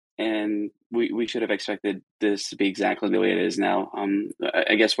not. And we should have expected this to be exactly the way it is now.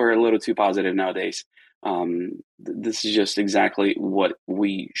 I guess we're a little too positive nowadays. This is just exactly what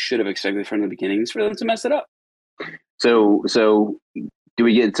we should have expected from the beginning, is for them to mess it up. So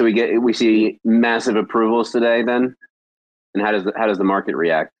we see massive approvals today then? And how does the market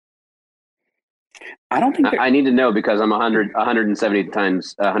react? I don't think I need to know because I'm 170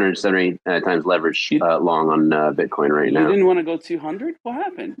 times leverage long on Bitcoin right now. You didn't want to go 200. What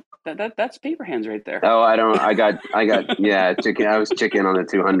happened? That's paper hands right there. Oh, I got yeah, chicken. I was chicken on the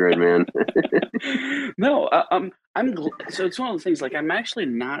 200, man. No, so it's one of those things. Like, I'm actually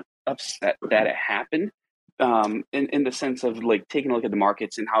not upset that it happened. In the sense of like taking a look at the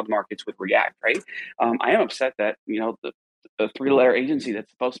markets and how the markets would react, right? I am upset that the three-letter agency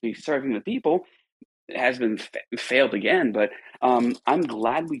that's supposed to be serving the people has been failed again. But I'm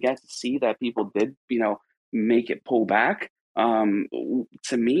glad we got to see that people did, make it pull back. To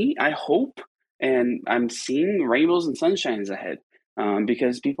me, I hope, and I'm seeing rainbows and sunshines ahead,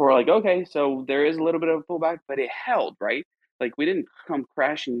 because people are like, okay, so there is a little bit of a pullback, but it held, right? Like, we didn't come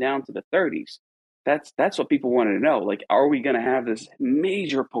crashing down to the 30s. That's what people wanted to know. Like, are we going to have this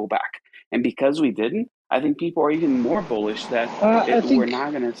major pullback? And because we didn't, I think people are even more bullish that I we're think.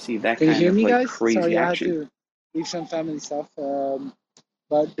 not going to see that Can you kind hear of me, like guys? crazy Sorry, I had action. to leave some family stuff.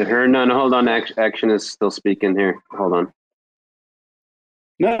 But Hold on. Action is still speaking here. Hold on.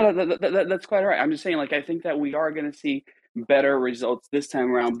 No, that's quite all right. I'm just saying, like, I think that we are going to see better results this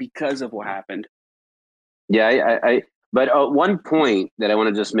time around because of what happened. Yeah, but one point that I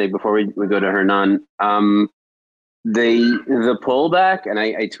want to just make before we go to Hernan, the pullback, and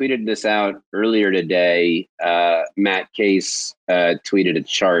I tweeted this out earlier today. Matt Case tweeted a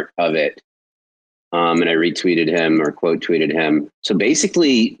chart of it, and I retweeted him or quote tweeted him. So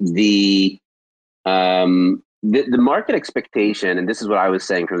basically, the market expectation, and this is what I was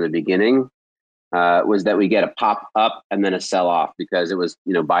saying from the beginning, was that we get a pop up and then a sell off because it was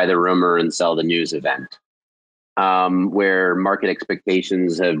buy the rumor and sell the news event. Where market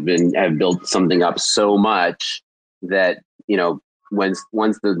expectations have built something up so much that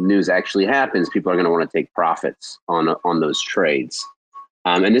once the news actually happens, people are going to want to take profits on those trades,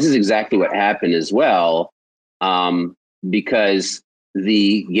 and this is exactly what happened as well, because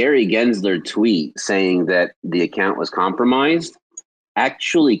the Gary Gensler tweet saying that the account was compromised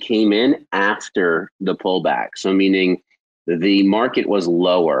actually came in after the pullback, so meaning the market was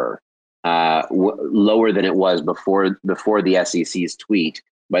lower than it was before the SEC's tweet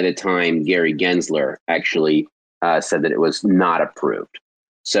by the time Gary Gensler actually said that it was not approved.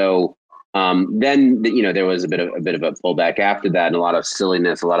 So then there was a bit of a pullback after that, and a lot of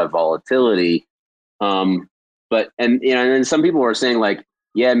silliness, a lot of volatility. But then some people were saying like,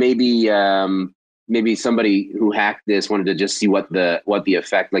 yeah, maybe somebody who hacked this wanted to just see what the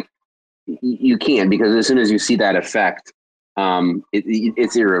effect. Like, you can't, because as soon as you see that effect,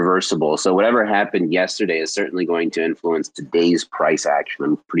 it's irreversible. So whatever happened yesterday is certainly going to influence today's price action.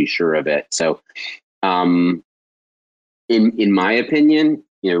 I'm pretty sure of it. So, in my opinion,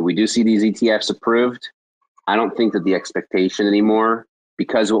 we do see these ETFs approved. I don't think that the expectation anymore,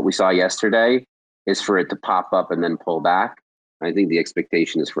 because what we saw yesterday, is for it to pop up and then pull back. I think the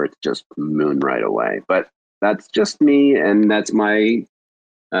expectation is for it to just moon right away. But that's just me, and that's my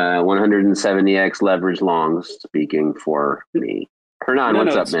 170x leverage longs speaking for me. Hernan,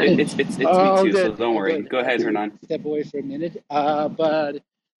 what's up, man? It's me too, so don't worry. Go ahead, Hernan. Step away for a minute. But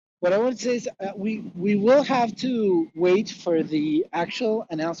what I want to say is we will have to wait for the actual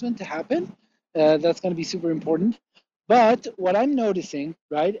announcement to happen. That's going to be super important. But what I'm noticing,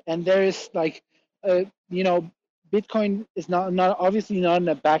 right, and there is like, Bitcoin is not obviously not in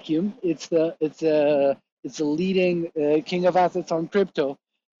a vacuum. It's a leading king of assets on crypto.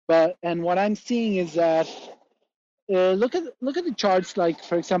 And what I'm seeing is that look at the charts. Like,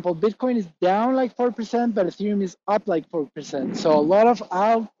 for example, Bitcoin is down like 4%, but Ethereum is up like 4%. So a lot of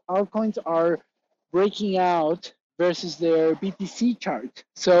altcoins are breaking out versus their BTC chart.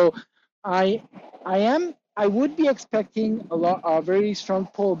 So I would be expecting a very strong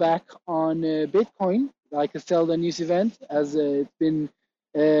pullback on Bitcoin, like a sell the news event, as it's been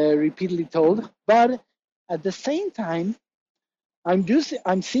repeatedly told. But at the same time,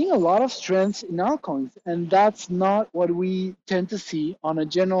 I'm seeing a lot of strength in altcoins, and that's not what we tend to see on a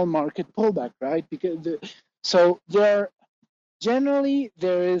general market pullback, right? Because generally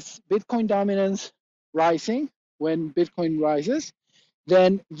there is Bitcoin dominance rising when Bitcoin rises.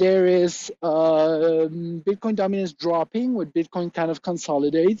 Then there is Bitcoin dominance dropping when Bitcoin kind of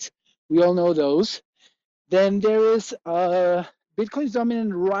consolidates. We all know those. Then there is Bitcoin's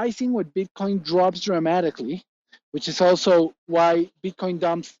dominance rising when Bitcoin drops dramatically, which is also why Bitcoin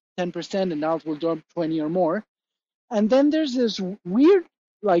dumps 10% and now it will drop 20 or more. And then there's this weird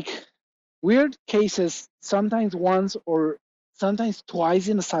cases, sometimes once or sometimes twice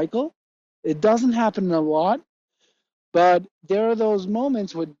in a cycle. It doesn't happen a lot, but there are those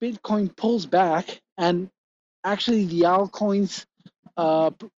moments when Bitcoin pulls back and actually the altcoins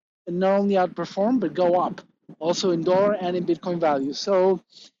not only outperform, but go up, also in dollar and in Bitcoin value. So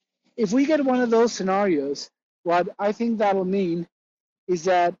if we get one of those scenarios, what I think that'll mean is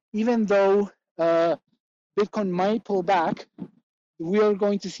that even though Bitcoin might pull back, we are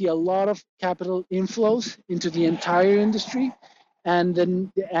going to see a lot of capital inflows into the entire industry, and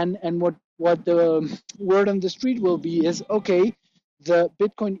then what the word on the street will be is, okay, the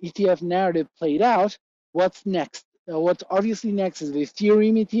Bitcoin ETF narrative played out. What's next? What's obviously next is the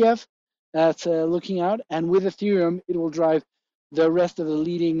Ethereum ETF that's looking out, and with Ethereum, it will drive the rest of the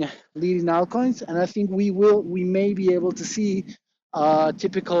leading altcoins. And I think we may be able to see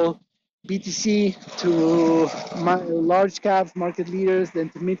typical BTC to large caps, market leaders, then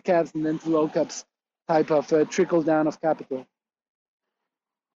to mid caps, and then to low caps type of trickle down of capital.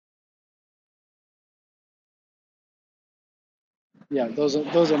 Yeah, those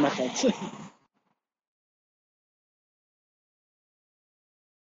are my thoughts.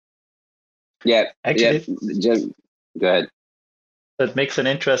 Yeah, Actually, yeah, Jim, go ahead. that makes an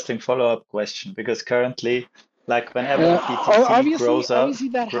interesting follow-up question, because currently, like whenever BTC grows up, obviously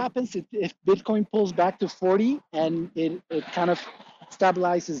that happens if Bitcoin pulls back to 40 and it kind of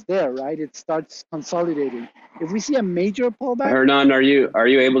stabilizes there, right? It starts consolidating. If we see a major pullback, Hernan, are you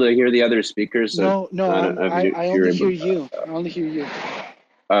able to hear the other speakers? No, I only hear you. I only hear you.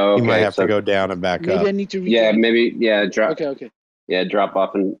 Oh, okay. You might have to go down and back up. Maybe I need to. Yeah, maybe. Yeah, drop. Okay. Yeah, drop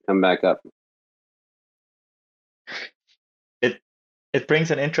off and come back up. It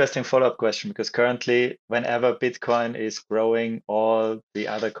brings an interesting follow-up question, because currently, whenever Bitcoin is growing, all the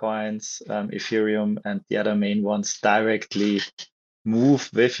other coins, Ethereum and the other main ones, directly move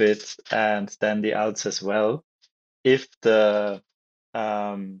with it, and then the alts as well. If the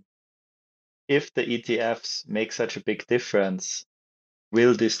ETFs make such a big difference,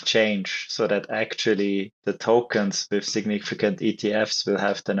 will this change so that actually the tokens with significant ETFs will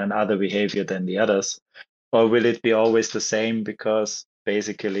have then another behavior than the others? Or will it be always the same, because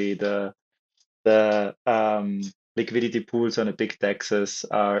basically the liquidity pools on the big dexes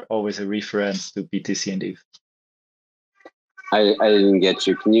are always a reference to BTC and ETH? I didn't get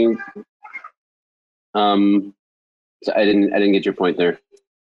you. Can you? So I didn't get your point there.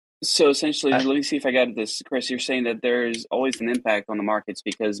 So essentially, let me see if I got this, Chris. You're saying that there's always an impact on the markets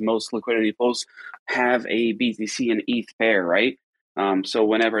because most liquidity pools have a BTC and ETH pair, right? So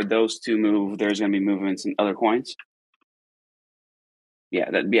whenever those two move, there's going to be movements in other coins. Yeah,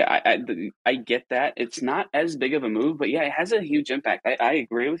 I get that. It's not as big of a move, but yeah, it has a huge impact. I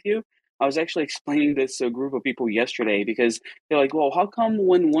agree with you. I was actually explaining this to a group of people yesterday because they're like, well, how come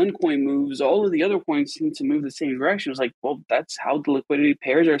when one coin moves, all of the other coins seem to move the same direction? It's like, well, that's how the liquidity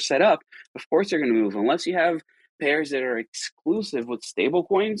pairs are set up. Of course they're going to move. Unless you have pairs that are exclusive with stable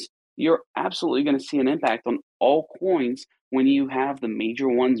coins, you're absolutely going to see an impact on all coins when you have the major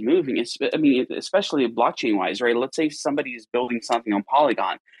ones moving. I mean, especially blockchain wise, right? Let's say somebody is building something on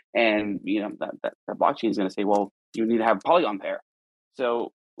Polygon, and that blockchain is going to say, well, you need to have a Polygon pair.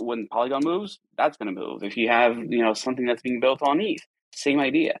 So when Polygon moves, that's going to move. If you have something that's being built on ETH, same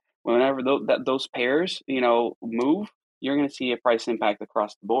idea. Whenever those pairs move, you're going to see a price impact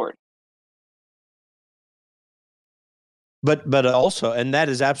across the board. But also, and that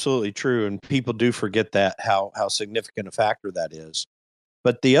is absolutely true, and people do forget that how significant a factor that is.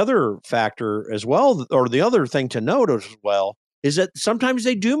 But the other factor as well, or the other thing to note as well, is that sometimes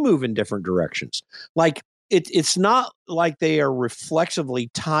they do move in different directions. Like it's not like they are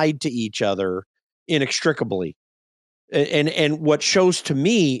reflexively tied to each other inextricably. And what shows to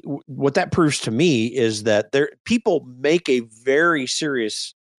me, what that proves to me, is that people make a very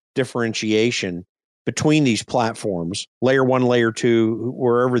serious differentiation between these platforms, layer one, layer two,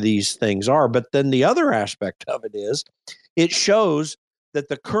 wherever these things are. But then the other aspect of it is, it shows that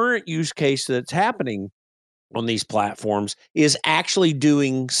the current use case that's happening on these platforms is actually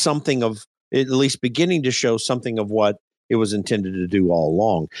doing something of, at least beginning to show something of what it was intended to do all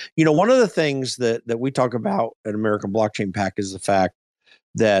along. One of the things that we talk about at American Blockchain Pack is the fact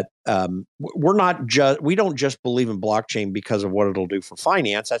that we don't just believe in blockchain because of what it'll do for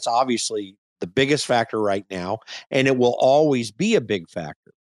finance. That's obviously the biggest factor right now, and it will always be a big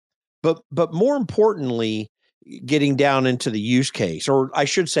factor. But more importantly, getting down into the use case, or I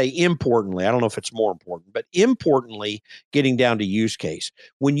should say importantly, I don't know if it's more important, but importantly, getting down to use case.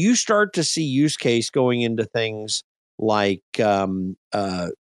 When you start to see use case going into things like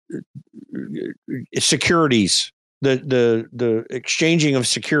securities, the exchanging of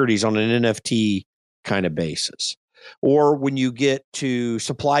securities on an NFT kind of basis, or when you get to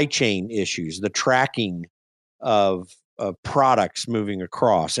supply chain issues, the tracking of products moving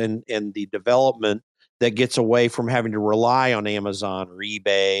across, and the development that gets away from having to rely on Amazon or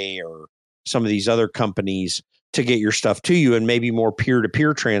eBay or some of these other companies to get your stuff to you, and maybe more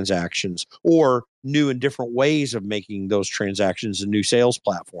peer-to-peer transactions or new and different ways of making those transactions and new sales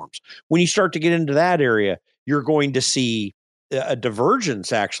platforms. When you start to get into that area, you're going to see a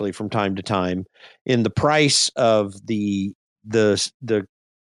divergence actually from time to time in the price of the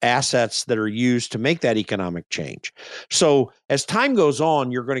assets that are used to make that economic change. So as time goes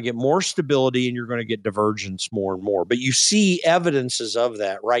on, you're going to get more stability and you're going to get divergence more and more. But you see evidences of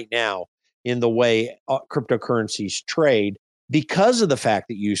that right now in the way cryptocurrencies trade because of the fact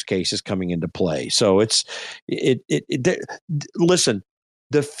that use case is coming into play. So listen,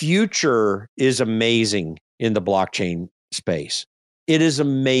 the future is amazing in the blockchain space. It is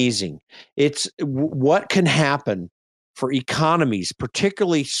amazing. It's what can happen for economies,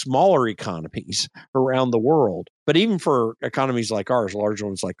 particularly smaller economies around the world, but even for economies like ours, large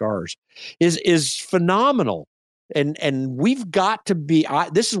ones like ours, is phenomenal. And we've got to be.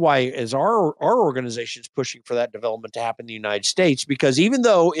 This is why, as our organization is pushing for that development to happen in the United States, because even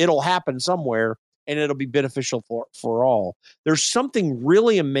though it'll happen somewhere and it'll be beneficial for all, there's something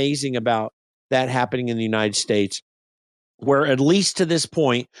really amazing about that happening in the United States, where at least to this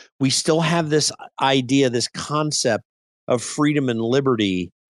point we still have this idea, this concept of freedom and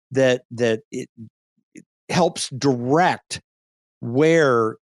liberty that it helps direct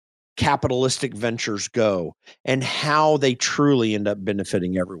where capitalistic ventures go and how they truly end up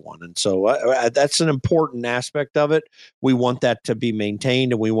benefiting everyone. And so that's an important aspect of it. We want that to be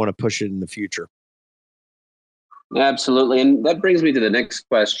maintained and we want to push it in the future. Absolutely. And that brings me to the next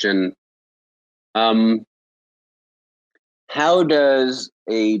question. How does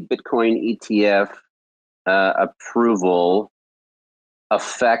a Bitcoin ETF approval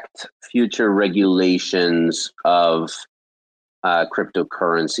affect future regulations of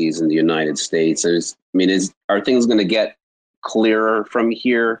cryptocurrencies in the United States? Are things going to get clearer from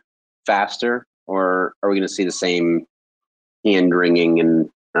here faster, or are we going to see the same hand wringing and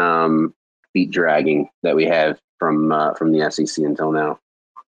feet dragging that we have from the SEC until now?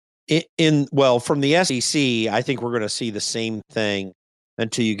 From the SEC, I think we're going to see the same thing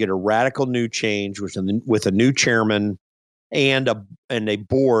until you get a radical new change with a new chairman and a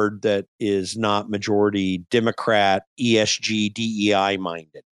board that is not majority Democrat, ESG, DEI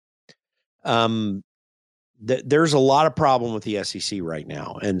minded. There's a lot of problem with the SEC right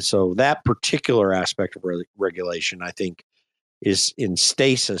now, and so that particular aspect of regulation, I think, is in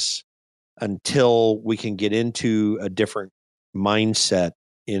stasis until we can get into a different mindset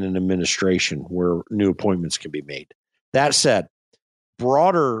in an administration where new appointments can be made. That said,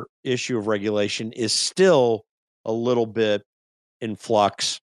 broader issue of regulation is still a little bit in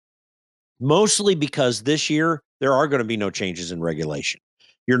flux, mostly because this year there are going to be no changes in regulation.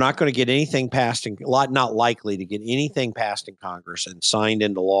 You're not going to get anything passed not likely to get anything passed in Congress and signed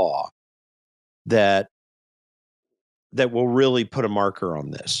into law that will really put a marker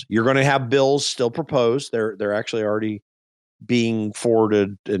on this. You're going to have bills still proposed. They're actually already being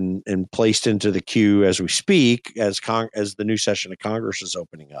forwarded and placed into the queue as we speak, as the new session of Congress is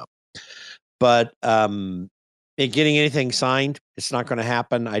opening up. But getting anything signed, it's not going to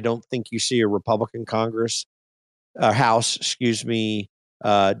happen. I don't think you see a Republican House,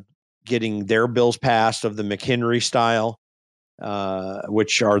 getting their bills passed of the McHenry style,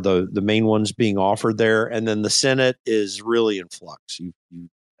 which are the main ones being offered there. And then the Senate is really in flux.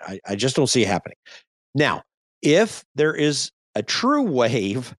 I just don't see it happening. Now, if there is a true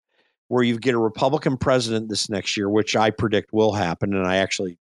wave where you get a Republican president this next year, which I predict will happen, and I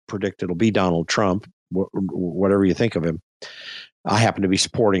actually predict it'll be Donald Trump, whatever you think of him. I happen to be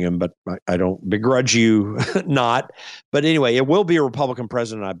supporting him, but I don't begrudge you not. But anyway, it will be a Republican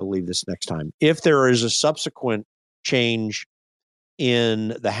president, I believe, this next time. If there is a subsequent change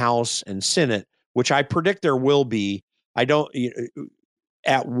in the House and Senate, which I predict there will be,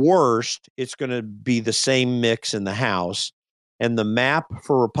 at worst, it's going to be the same mix in the House, and the map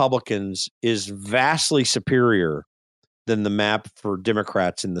for Republicans is vastly superior than the map for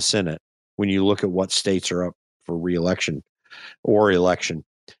Democrats in the Senate when you look at what states are up for re-election or election.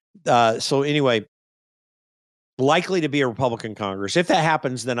 So anyway, likely to be a Republican Congress. If that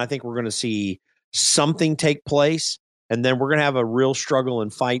happens, then I think we're going to see something take place, and then we're going to have a real struggle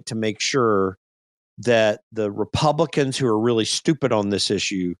and fight to make sure that the Republicans who are really stupid on this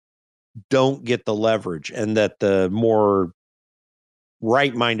issue don't get the leverage, and that the more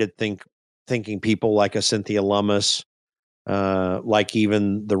right-minded thinking people like a Cynthia Lummis, like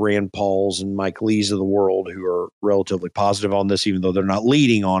even the Rand Pauls and Mike Lees of the world, who are relatively positive on this, even though they're not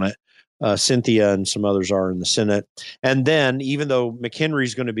leading on it, Cynthia and some others are in the Senate. And then, even though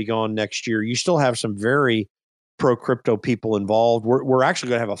McHenry's going to be gone next year, you still have some very pro-crypto people involved. We're actually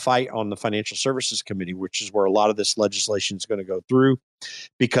going to have a fight on the Financial Services Committee, which is where a lot of this legislation is going to go through,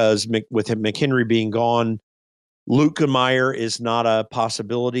 because with McHenry being gone, Luke Meyer is not a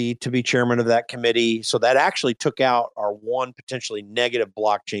possibility to be chairman of that committee. So that actually took out our one potentially negative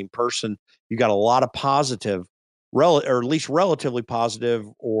blockchain person. You got a lot of positive, or at least relatively positive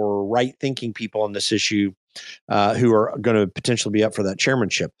or right-thinking people on this issue who are going to potentially be up for that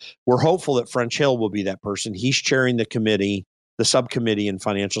chairmanship. We're hopeful that French Hill will be that person. He's chairing the committee, the subcommittee in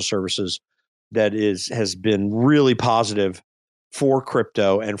financial services that has been really positive for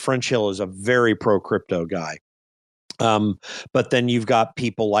crypto, and French Hill is a very pro-crypto guy. But then you've got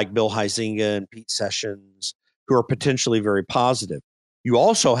people like Bill Huizinga and Pete Sessions who are potentially very positive. You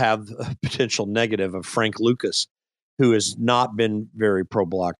also have a potential negative of Frank Lucas, who has not been very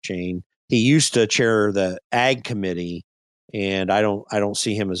pro-blockchain. He used to chair the Ag Committee, and I don't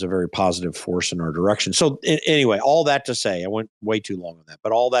see him as a very positive force in our direction. So anyway, all that to say, I went way too long on that,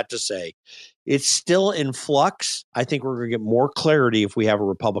 but all that to say, it's still in flux. I think we're going to get more clarity if we have a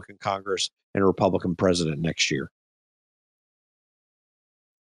Republican Congress and a Republican president next year.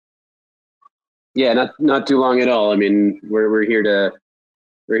 Yeah, not too long at all. I mean, we're here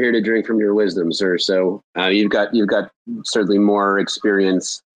to drink from your wisdom, sir. So you've got certainly more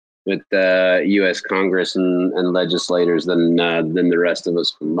experience with the U.S. Congress and legislators than the rest of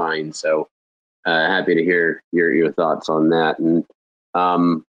us combined. So happy to hear your thoughts on that. And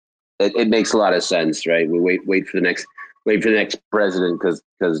it makes a lot of sense, right? We wait for the next president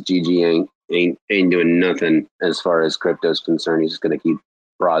because Gigi ain't doing nothing as far as crypto is concerned. He's just going to keep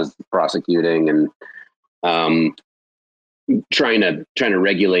prosecuting and trying to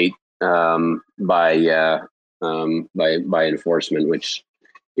regulate by enforcement, which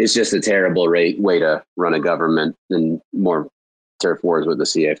is just a terrible way to run a government, and more turf wars with the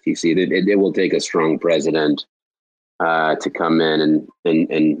CFTC. It will take a strong president to come in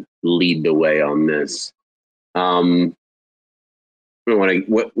and lead the way on this. I don't want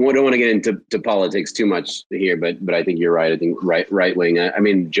to get into politics too much here, but I think you're right. I think right wing. I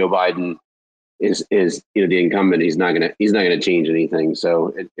mean, Joe Biden is the incumbent. He's not gonna change anything.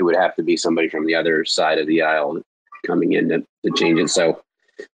 So it would have to be somebody from the other side of the aisle coming in to change it. So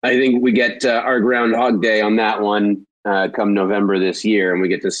I think we get our Groundhog Day on that one come November this year, and we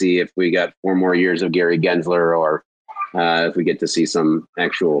get to see if we got 4 more years of Gary Gensler, or if we get to see some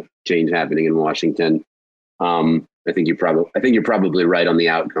actual change happening in Washington. I think you're probably right on the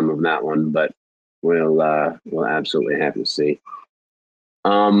outcome of that one, but we'll absolutely have to see.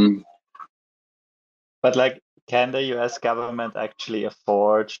 But can the US government actually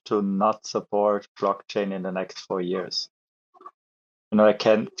afford to not support blockchain in the next 4 years?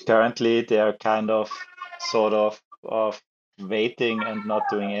 Currently they're kind of sort of waiting and not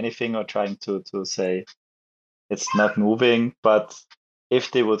doing anything, or trying to say it's not moving. But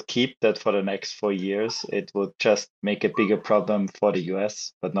if they would keep that for the next 4 years, it would just make a bigger problem for the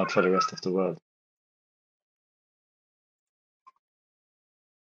US, but not for the rest of the world.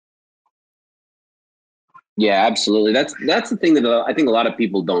 Yeah, absolutely. That's the thing that I think a lot of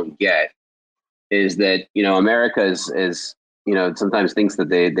people don't get, is that, America is sometimes thinks that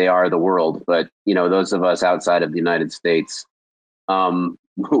they are the world, but those of us outside of the United States,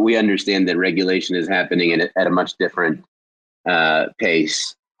 we understand that regulation is happening at a much different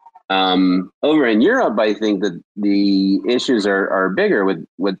pace. Over in Europe, I think that the issues are bigger with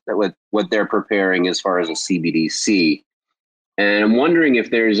what they're preparing as far as a CBDC, and I'm wondering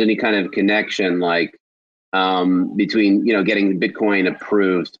if there's any kind of connection, between getting Bitcoin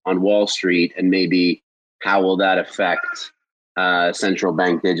approved on Wall Street, and maybe how will that affect central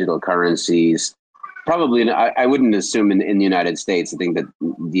bank digital currencies. Probably, I wouldn't assume in the United States. I think that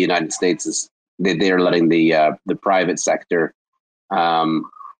the United States they are letting the private sector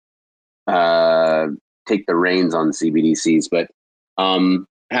take the reins on CBDCs. But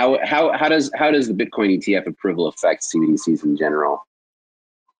how does the Bitcoin ETF approval affect CBDCs in general?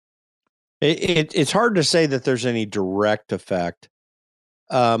 It's hard to say that there's any direct effect.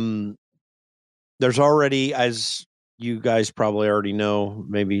 There's already, as you guys probably already know,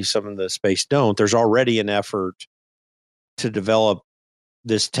 maybe some of the space don't, there's already an effort to develop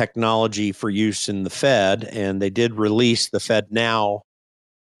this technology for use in the Fed, and they did release the Fed Now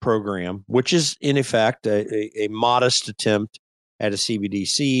program, which is in effect a modest attempt at a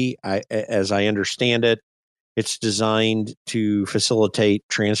CBDC. As I understand it, it's designed to facilitate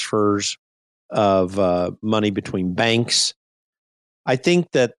transfers of money between banks. I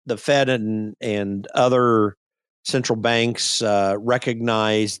think that the Fed and other central banks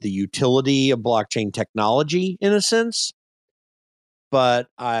recognize the utility of blockchain technology in a sense, but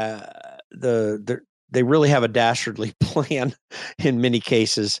they really have a dastardly plan in many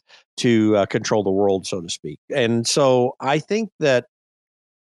cases to control the world, so to speak. And so I think that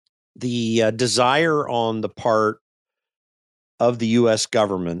the desire on the part of the U.S.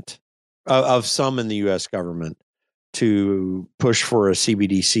 government, of some in the U.S. government, to push for a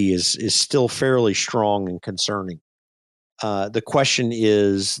CBDC is still fairly strong and concerning. The question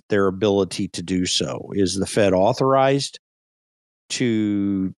is their ability to do so. Is the Fed authorized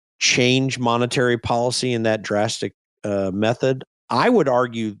to change monetary policy in that drastic method? I would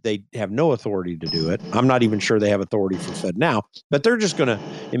argue they have no authority to do it. I'm not even sure they have authority for Fed now, but they're just going to,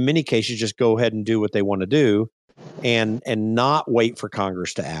 in many cases, just go ahead and do what they want to do and not wait for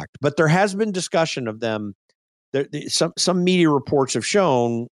Congress to act. But there has been discussion of them. Some media reports have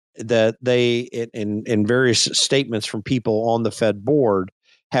shown that they, in various statements from people on the Fed board,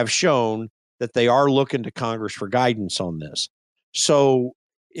 have shown that they are looking to Congress for guidance on this. So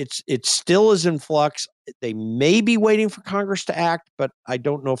it still is in flux. They may be waiting for Congress to act, but I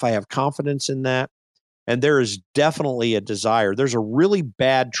don't know if I have confidence in that. And there is definitely a desire. There's a really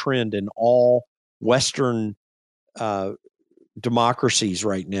bad trend in all Western democracies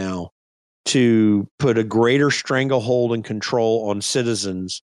right now to put a greater stranglehold and control on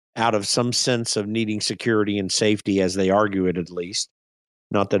citizens out of some sense of needing security and safety, as they argue it, at least.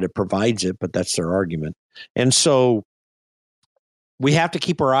 Not that it provides it, but that's their argument. And so we have to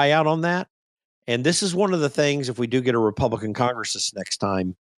keep our eye out on that. And this is one of the things, if we do get a Republican Congress this next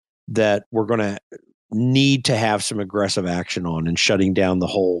time, that we're going to need to have some aggressive action on and shutting down the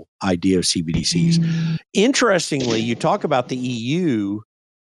whole idea of CBDCs. Interestingly, you talk about the EU.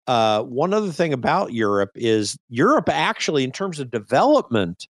 One other thing about Europe is Europe actually, in terms of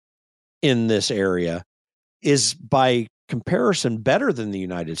development in this area, is by comparison better than the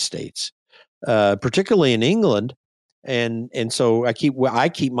United States, particularly in England. And so I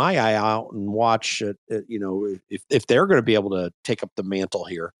keep my eye out and watch, if they're going to be able to take up the mantle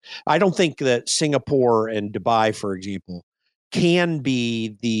here. I don't think that Singapore and Dubai, for example, can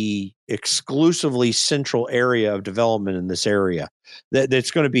be the exclusively central area of development in this area.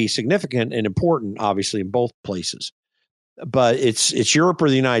 That's going to be significant and important, obviously, in both places. But it's Europe or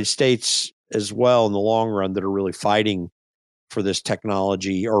the United States as well in the long run that are really fighting for this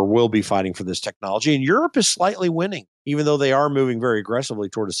technology, or will be fighting for this technology. And Europe is slightly winning, even though they are moving very aggressively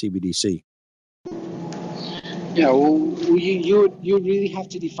toward a CBDC. Yeah, well, you really have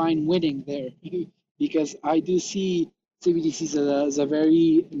to define winning there, because I do see CBDCs as a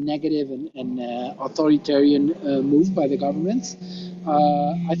very negative and authoritarian move by the governments.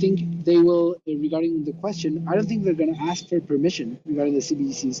 I think they will, regarding the question, I don't think they're going to ask for permission regarding the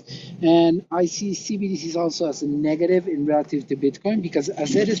CBDCs. And I see CBDCs also as a negative in relative to Bitcoin, because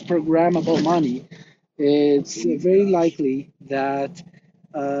as it is programmable money, it's very likely that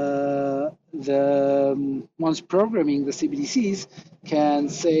the ones programming the CBDCs can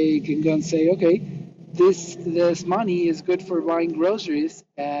go and say, okay, this money is good for buying groceries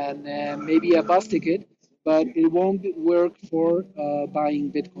and maybe a bus ticket, but it won't work for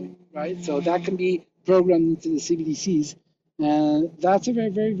buying Bitcoin, right? So that can be programmed into the CBDCs. And that's a very,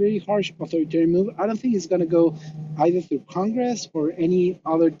 very, very harsh authoritarian move. I don't think it's going to go either through Congress or any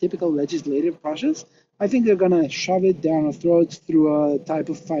other typical legislative process. I think they're going to shove it down our throats through a type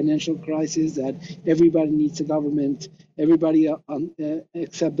of financial crisis that everybody needs a government. Everybody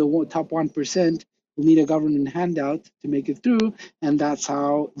except the top 1% will need a government handout to make it through. And that's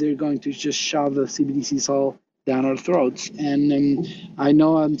how they're going to just shove the CBDCs all down our throats. And I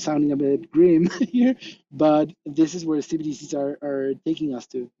know I'm sounding a bit grim here, but this is where CBDCs are taking us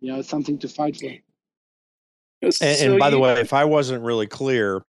to. It's something to fight for. And by the way, if I wasn't really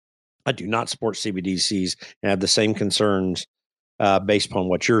clear, I do not support CBDCs and have the same concerns based upon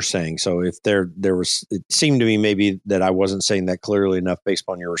what you're saying. So if there was, it seemed to me maybe that I wasn't saying that clearly enough based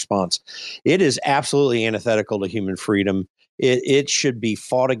upon your response. It is absolutely antithetical to human freedom. It should be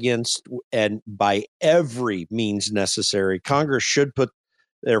fought against, and by every means necessary. Congress should put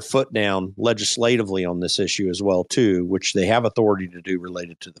their foot down legislatively on this issue as well, too, which they have authority to do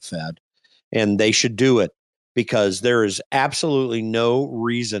related to the Fed. And they should do it, because there is absolutely no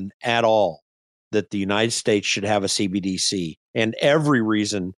reason at all that the United States should have a CBDC, and every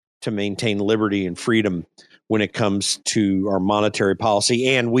reason to maintain liberty and freedom when it comes to our monetary policy.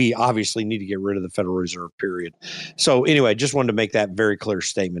 And we obviously need to get rid of the Federal Reserve, period. So anyway, just wanted to make that very clear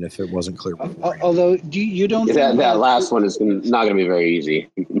statement if it wasn't clear before. Although you don't think that last one is not going to be very easy.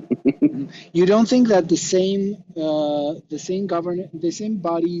 You don't think that the same government, the same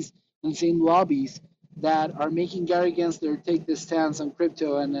bodies and same lobbies that are making Gary Gensler take this stance on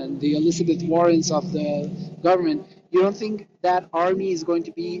crypto and the Elizabeth Warrens of the government, you don't think that army is going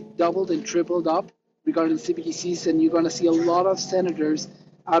to be doubled and tripled up regarding CBDCs, and you're going to see a lot of senators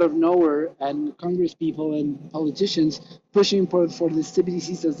out of nowhere and Congress people and politicians pushing for the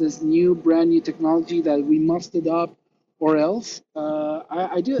CBDCs as this new, brand new technology that we must adopt, or else?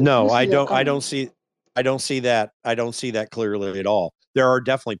 I do. No, see I that don't. I coming. don't see. I don't see that. I don't see that clearly at all. There are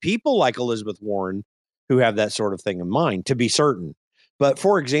definitely people like Elizabeth Warren who have that sort of thing in mind, to be certain. But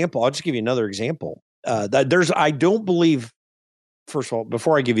for example, I'll just give you another example. I don't believe. First of all,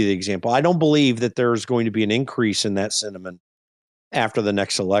 before I give you the example, I don't believe that there's going to be an increase in that sentiment after the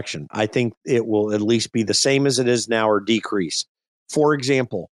next election. I think it will at least be the same as it is now or decrease. For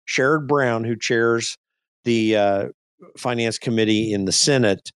example, Sherrod Brown, who chairs the Finance Committee in the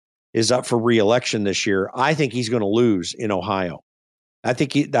Senate, is up for re-election this year. I think he's going to lose in Ohio. I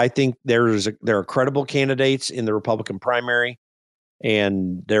think there are credible candidates in the Republican primary,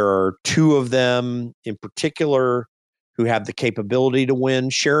 and there are two of them in particular who have the capability to win.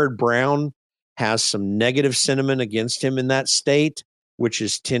 Sherrod Brown has some negative sentiment against him in that state, which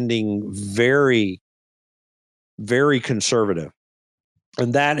is tending very, very conservative.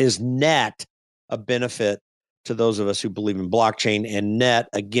 And that is net a benefit to those of us who believe in blockchain, and net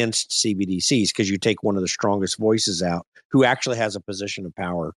against CBDCs, because you take one of the strongest voices out who actually has a position of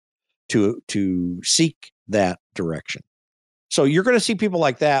power to seek that direction. So you're going to see people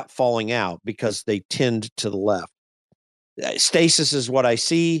like that falling out because they tend to the left. Stasis is what I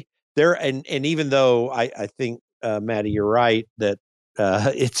see there. And even though I think, Maddie, you're right, that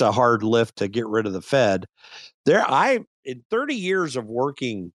it's a hard lift to get rid of the Fed. In 30 years of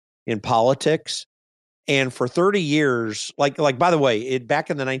working in politics, and for 30 years, like by the way, back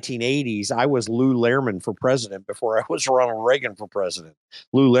in the 1980s, I was Lou Lehrman for president before I was Ronald Reagan for president.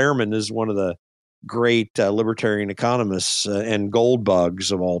 Lou Lehrman is one of the great libertarian economists and gold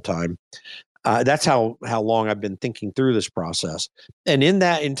bugs of all time. That's how long I've been thinking through this process. And in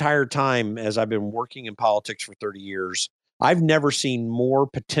that entire time, as I've been working in politics for 30 years, I've never seen more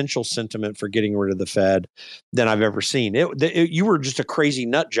potential sentiment for getting rid of the Fed than I've ever seen. You were just a crazy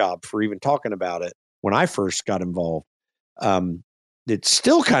nut job for even talking about it when I first got involved. It's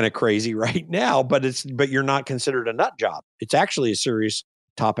still kind of crazy right now, but you're not considered a nut job. It's actually a serious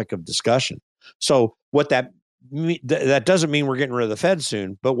topic of discussion. So what that doesn't mean we're getting rid of the Fed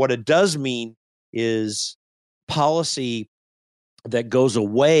soon, but what it does mean is policy that goes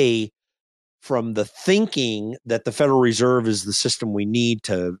away from the thinking that the Federal Reserve is the system we need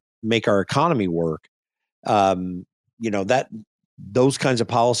to make our economy work. That those kinds of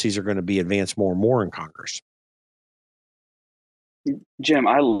policies are going to be advanced more and more in Congress. Jim,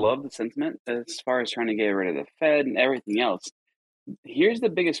 I love the sentiment as far as trying to get rid of the Fed and everything else. Here's the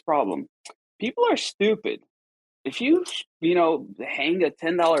biggest problem. People are stupid. If you hang a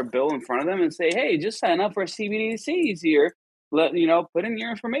 $10 bill in front of them and say, hey, just sign up for CBDCs here, put in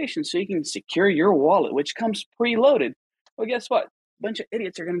your information so you can secure your wallet, which comes preloaded. Well, guess what? A bunch of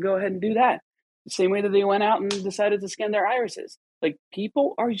idiots are going to go ahead and do that. The same way that they went out and decided to scan their irises. Like,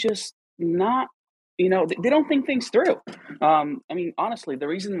 people are just not, they don't think things through. Honestly, the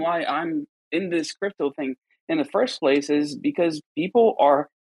reason why I'm in this crypto thing in the first place is because people are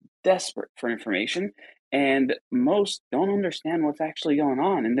desperate for information, and most don't understand what's actually going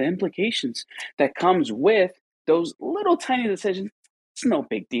on and the implications that comes with those little tiny decisions. It's no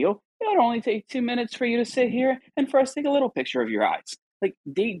big deal. It'll only take 2 minutes for you to sit here and for us to take a little picture of your eyes. Like,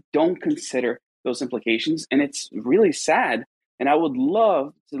 they don't consider those implications, and it's really sad. And I would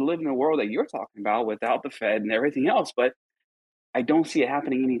love to live in a world that you're talking about without the Fed and everything else, but I don't see it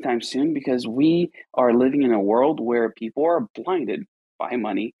happening anytime soon, because we are living in a world where people are blinded by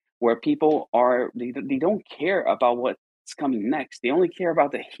money, where people they don't care about what's coming next. They only care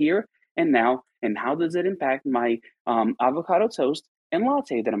about the here and now, and how does it impact my avocado toast and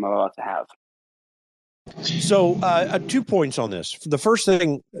latte that I'm about to have. So 2 points on this. The first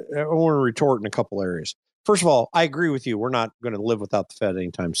thing, I want to retort in a couple areas. First of all, I agree with you. We're not going to live without the Fed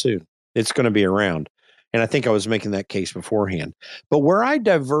anytime soon. It's going to be around. And I think I was making that case beforehand. But where I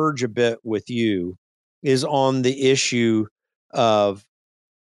diverge a bit with you is on the issue of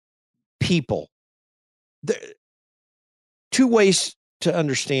people. Two ways to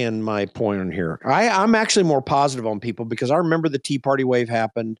understand my point on here. I'm actually more positive on people because I remember the Tea Party wave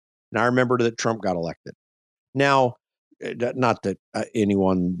happened, and I remember that Trump got elected. Now, not that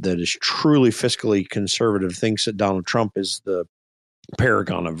anyone that is truly fiscally conservative thinks that Donald Trump is the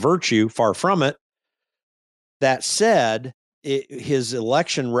paragon of virtue. Far from it. That said, his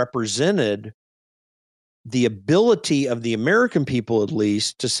election represented the ability of the American people, at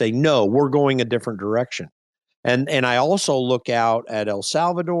least, to say, no, we're going a different direction. And I also look out at El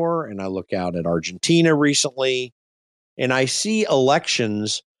Salvador, and I look out at Argentina recently, and I see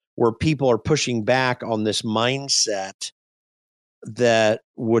elections where people are pushing back on this mindset that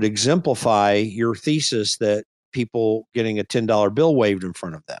would exemplify your thesis that people getting a $10 bill waved in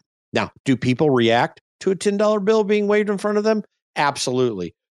front of them. Now, do people react to a $10 bill being waved in front of them?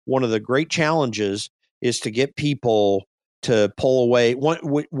 Absolutely. One of the great challenges is to get people to pull away.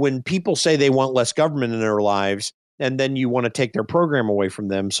 When people say they want less government in their lives, and then you want to take their program away from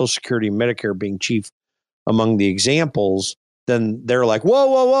them, Social Security and Medicare being chief among the examples, then they're like, whoa,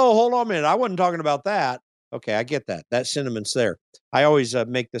 hold on a minute. I wasn't talking about that. Okay, I get that. That sentiment's there. I always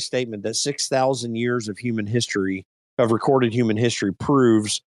make the statement that 6,000 years of human history, of recorded human history,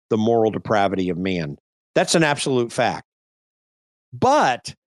 proves the moral depravity of man. That's an absolute fact.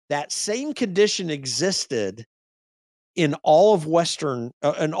 But that same condition existed in all of Western,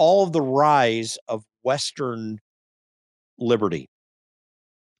 in all of the rise of Western liberty,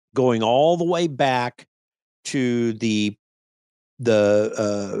 going all the way back to the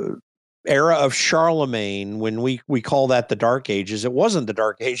era of Charlemagne, when we call that the Dark Ages. It wasn't the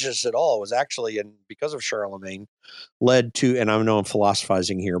Dark Ages at all. It was actually, and because of Charlemagne, led to, and I know I'm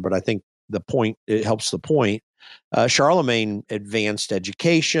philosophizing here, but I think it helps the point. Charlemagne advanced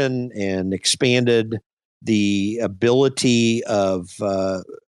education and expanded the ability of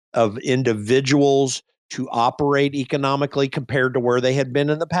individuals to operate economically compared to where they had been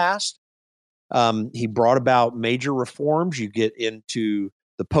in the past. He brought about major reforms. You get into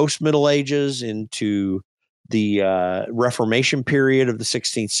the post-Middle Ages, into the Reformation period of the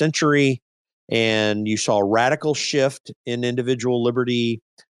 16th century, and you saw a radical shift in individual liberty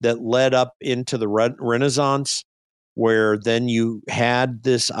that led up into the Renaissance, where then you had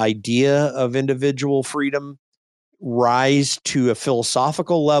this idea of individual freedom rise to a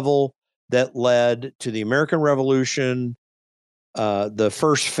philosophical level that led to the American Revolution, the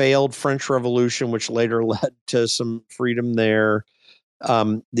first failed French Revolution, which later led to some freedom there,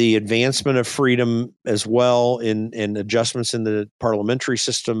 the advancement of freedom as well in adjustments in the parliamentary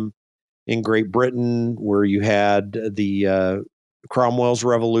system in Great Britain, where you had the Cromwell's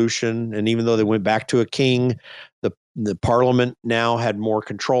revolution, and even though they went back to a king, the parliament now had more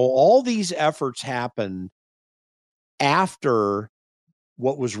control. All these efforts happened after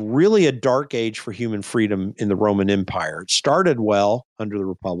what was really a dark age for human freedom in the Roman Empire. It started well under the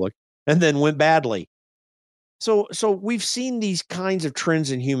Republic and then went badly. So we've seen these kinds of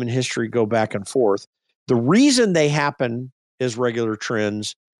trends in human history go back and forth. The reason they happen as regular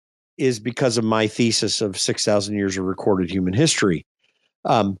trends is because of my thesis of 6,000 years of recorded human history.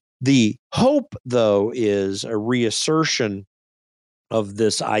 The hope, though, is a reassertion of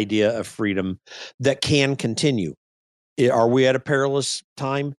this idea of freedom that can continue. Are we at a perilous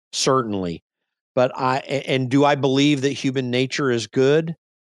time? Certainly. But do I believe that human nature is good?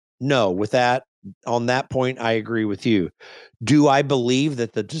 No. On that point, I agree with you. Do I believe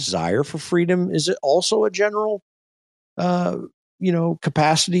that the desire for freedom is also a general,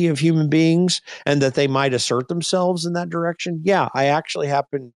 capacity of human beings, and that they might assert themselves in that direction? Yeah, I actually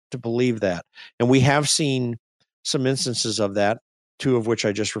happen to believe that. And we have seen some instances of that, two of which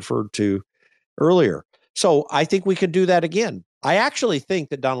I just referred to earlier. So I think we could do that again. I actually think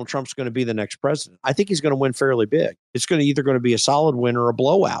that Donald Trump's going to be the next president. I think he's going to win fairly big. It's either going to be a solid win or a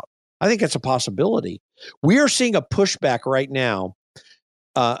blowout. I think that's a possibility. We are seeing a pushback right now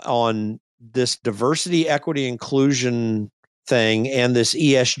on this diversity, equity, inclusion thing and this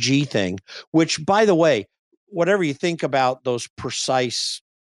ESG thing, which, by the way, whatever you think about those precise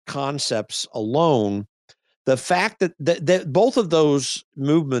concepts alone, the fact that both of those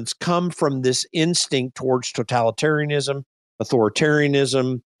movements come from this instinct towards totalitarianism,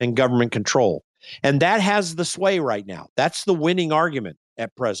 authoritarianism, and government control. And that has the sway right now. That's the winning argument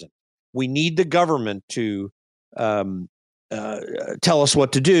at present. We need the government to tell us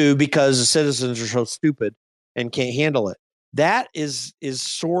what to do because the citizens are so stupid and can't handle it. That is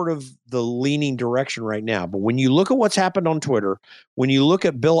sort of the leaning direction right now. But when you look at what's happened on Twitter, when you look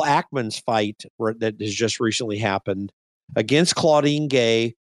at Bill Ackman's fight that has just recently happened against Claudine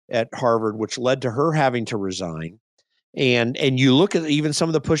Gay at Harvard, which led to her having to resign, and you look at even some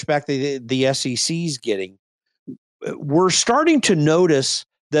of the pushback the SEC is getting, we're starting to notice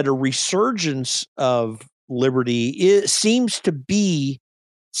that a resurgence of liberty seems to be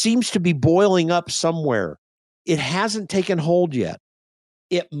boiling up somewhere. It hasn't taken hold yet.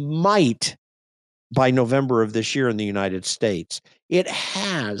 It might by November of this year in the United States. It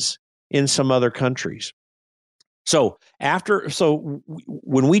has in some other countries. So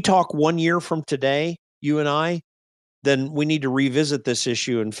when we talk 1 year from today, you and I, then we need to revisit this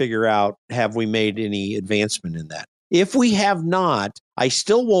issue and figure out, have we made any advancement in that? If we have not, I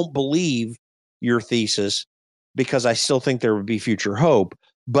still won't believe your thesis because I still think there would be future hope,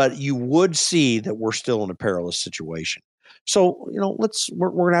 but you would see that we're still in a perilous situation. So, we're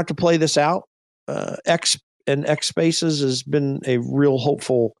going to have to play this out. X Spaces has been a real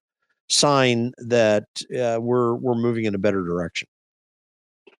hopeful sign that we're moving in a better direction.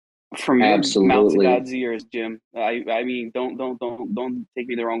 From your mouth to Absolutely. God's ears, Jim. I mean, don't take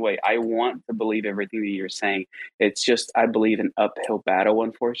me the wrong way. I want to believe everything that you're saying. It's just I believe an uphill battle,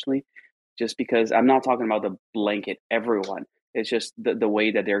 unfortunately. Just because I'm not talking about the blanket everyone. It's just the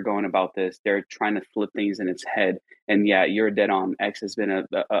way that they're going about this. They're trying to flip things in its head. And yeah, you're dead on. X has been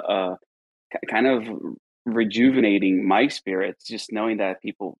a kind of rejuvenating my spirits, just knowing that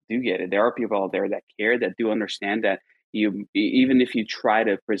people do get it. There are people out there that care, that do understand that you, even if you try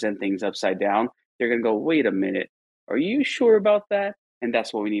to present things upside down, they're going to go, wait a minute, are you sure about that? And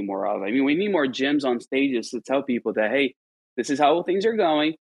that's what we need more of. I mean, we need more gyms on stages to tell people that, hey, this is how things are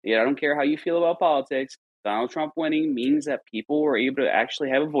going. Yeah, I don't care how you feel about politics. Donald Trump winning means that people were able to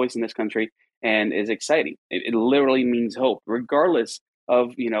actually have a voice in this country, and is exciting. It literally means hope, regardless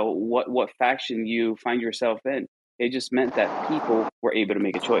of what faction you find yourself in. It just meant that people were able to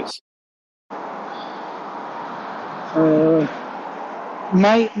make a choice.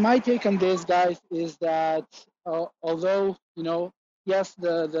 My take on this, guys, is that although yes,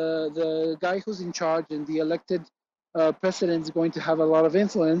 the guy who's in charge and the elected president is going to have a lot of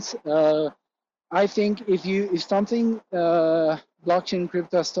influence. I think if something blockchain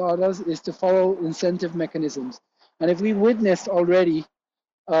crypto has taught us is to follow incentive mechanisms, and if we witnessed already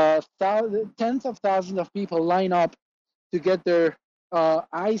tens of thousands of people line up to get their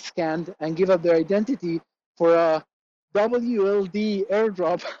eyes scanned and give up their identity for a WLD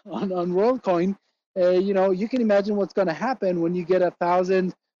airdrop on WorldCoin, you can imagine what's going to happen when you get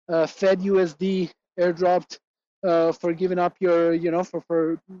 1,000 Fed USD airdropped for giving up your,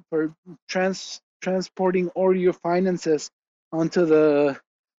 for transporting all your finances onto the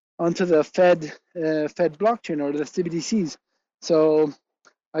Fed blockchain or the CBDCs. So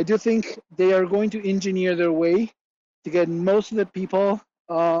I do think they are going to engineer their way to get most of the people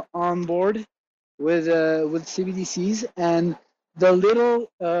on board with CBDCs, and the little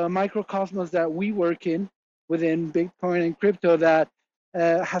microcosmos that we work in within Bitcoin and crypto that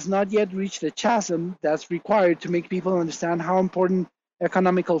has not yet reached the chasm that's required to make people understand how important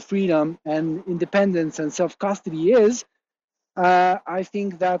economical freedom and independence and self-custody is. I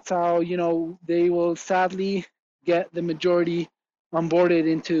think that's how they will sadly get the majority onboarded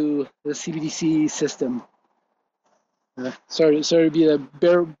into the CBDC system. Sorry to be a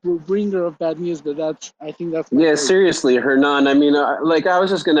bringer of bad news, but I think that's my Yeah, take. seriously, Hernan. I mean, I was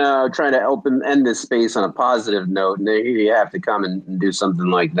just gonna try to end this space on a positive note, and then you have to come and do something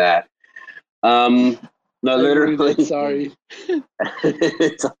like that. No, literally. Sorry.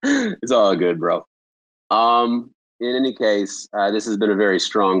 it's all good, bro. In any case, this has been a very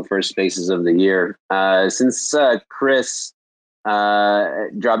strong first spaces of the year. Since Chris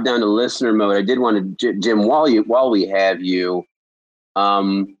dropped down to listener mode, I did want to, Jim, while we have you, I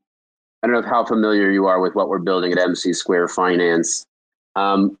don't know how familiar you are with what we're building at MC Square Finance,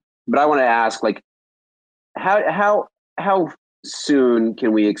 but I want to ask, how soon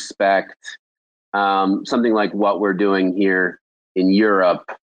can we expect something like what we're doing here in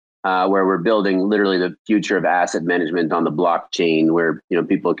Europe, where we're building literally the future of asset management on the blockchain, where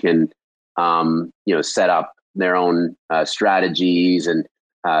people can set up their own strategies and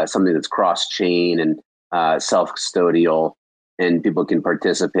something that's cross-chain and self-custodial, and people can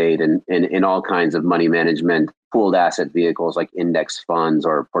participate in all kinds of money management, pooled asset vehicles like index funds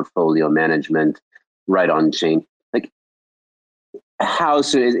or portfolio management right on chain. How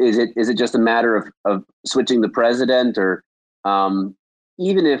soon is it just a matter of switching the president, or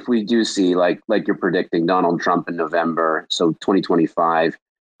even if we do see like you're predicting Donald Trump in November, so 2025,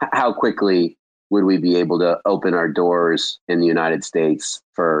 how quickly would we be able to open our doors in the United States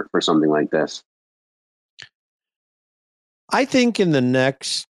for something like this? I think in the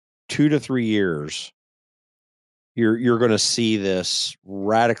next 2 to 3 years, you're going to see this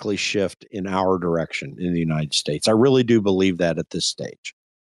radically shift in our direction in the United States. I really do believe that at this stage.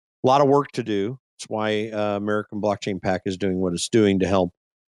 A lot of work to do. That's why American Blockchain PAC is doing what it's doing to help,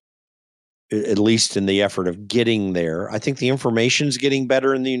 at least in the effort of getting there. I think the information is getting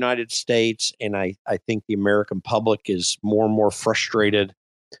better in the United States, and I think the American public is more and more frustrated,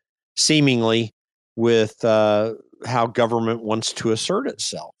 seemingly, with how government wants to assert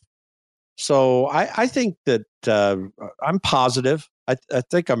itself. So I think that I'm positive. I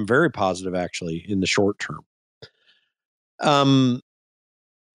think I'm very positive actually in the short term.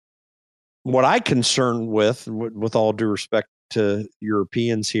 What I concern with all due respect to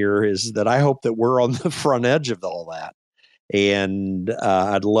Europeans here, is that I hope that we're on the front edge of all that. And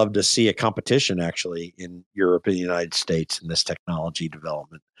I'd love to see a competition actually in Europe and the United States in this technology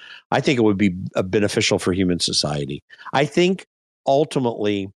development. I think it would be beneficial for human society. I think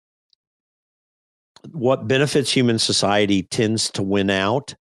ultimately what benefits human society tends to win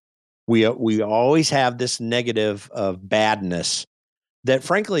out. We always have this negative of badness that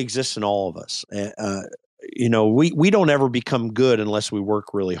frankly exists in all of us. We don't ever become good unless we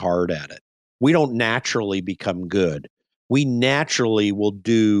work really hard at it. We don't naturally become good. We naturally will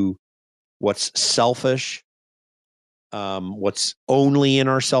do what's selfish, what's only in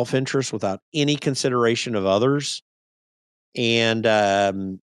our self-interest without any consideration of others. And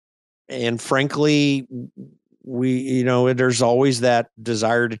frankly, there's always that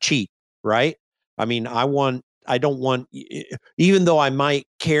desire to cheat, right? I mean, I don't want, even though I might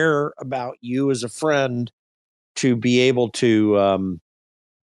care about you as a friend, to be able to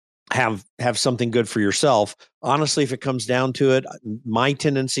have something good for yourself. Honestly, if it comes down to it, my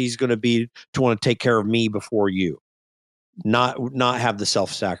tendency is going to be to want to take care of me before you, not have the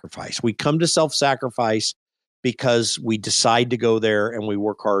self-sacrifice. We come to self-sacrifice because we decide to go there and we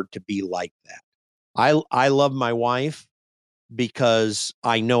work hard to be like that. I love my wife because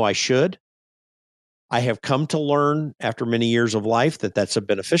I know I should. I have come to learn after many years of life that that's a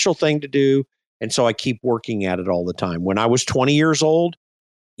beneficial thing to do. And so I keep working at it all the time. When I was 20 years old,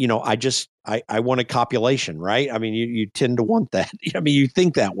 I wanted copulation, right? I mean, you tend to want that. I mean, you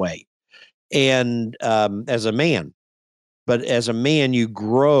think that way. And as a man, you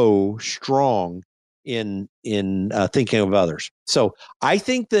grow strong in thinking of others. So I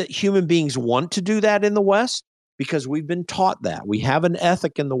think that human beings want to do that in the West because we've been taught that. We have an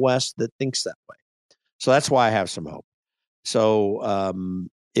ethic in the West that thinks that way. So that's why I have some hope. So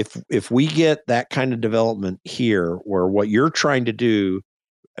if we get that kind of development here, where what you're trying to do,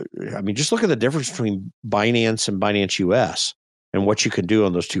 I mean, just look at the difference between Binance and Binance US and what you can do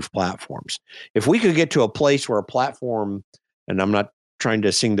on those two platforms. If we could get to a place where a platform, and I'm not trying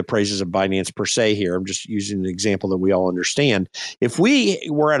to sing the praises of Binance per se here, I'm just using an example that we all understand. If we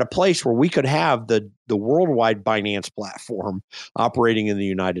were at a place where we could have the worldwide Binance platform operating in the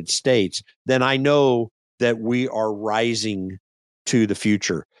United States, then I know that we are rising to the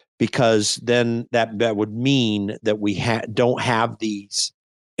future, because then that would mean that we don't have these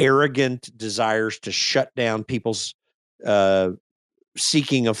arrogant desires to shut down people's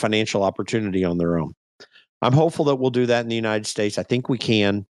seeking of financial opportunity on their own. I'm hopeful that we'll do that in the United States. I think we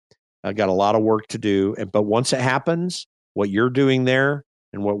can. I've got a lot of work to do. But once it happens, what you're doing there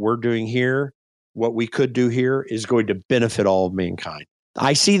and what we're doing here, what we could do here, is going to benefit all of mankind.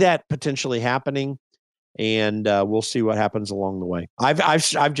 I see that potentially happening, and we'll see what happens along the way.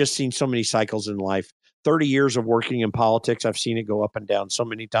 I've just seen so many cycles in life. 30 years of working in politics, I've seen it go up and down so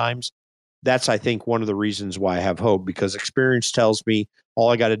many times. That's, I think, one of the reasons why I have hope, because experience tells me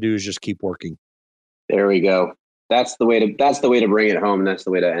all I got to do is just keep working. There we go. That's the way to bring it home. And that's the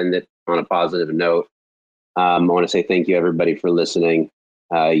way to end it on a positive note. I want to say thank you, everybody, for listening.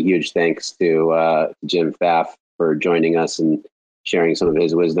 Huge thanks to Jim Pfaff for joining us and sharing some of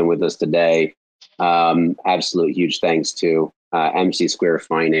his wisdom with us today. Absolute huge thanks to MC Square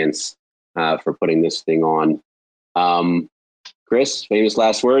Finance for putting this thing on. Chris, famous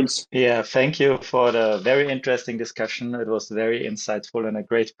last words? Yeah, thank you for the very interesting discussion. It was very insightful and a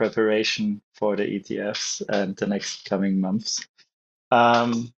great preparation for the ETFs and the next coming months.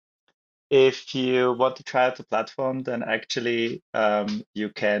 If you want to try out the platform, then actually you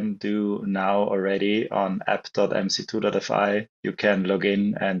can do now already on app.mc2.fi. You can log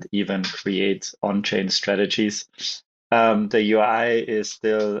in and even create on-chain strategies. The UI is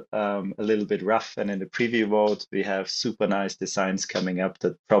still a little bit rough, and in the preview mode, we have super nice designs coming up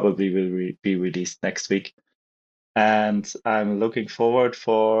that probably will be released next week. And I'm looking forward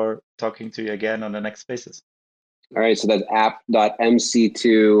for talking to you again on the next Spaces. All right, so that's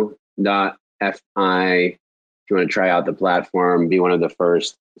app.mc2.fi. If you want to try out the platform, be one of the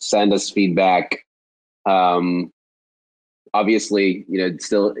first, send us feedback. Obviously,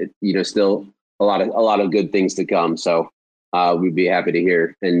 still a lot of good things to come. So we'd be happy to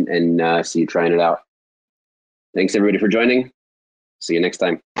hear and see you trying it out. Thanks everybody for joining. See you next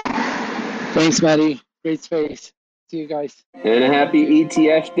time. Thanks, Maddie. Great space. See you guys. And a happy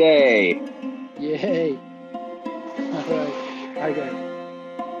ETF day. Yay. All right. Bye, guys.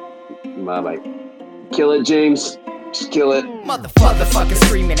 Bye-bye. Kill it, James. Just kill it. Motherfuckers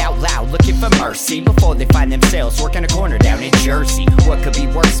screaming out loud, looking for mercy before they find themselves working a corner down in Jersey. What could be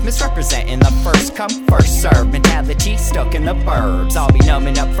worse? Misrepresenting the first come, first serve mentality stuck in the burbs. I'll be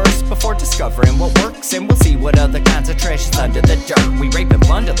numbing up first before discovering what works, and we'll see what other kinds of treasures under the dirt. We rape and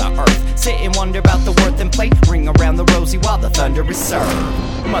plunder the earth, sit and wonder about the worth and play, ring around the rosy while the thunder is served.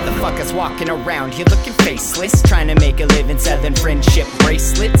 Motherfuckers walking around here looking faceless, trying to make a living selling friendship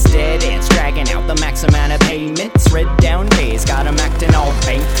bracelets. Dead ends dragging out the max amount of payments. Red down days got 'em acting all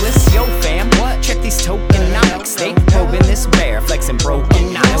bankless. Yo fam, what? Check these tokenomics. They probing this bear, flexing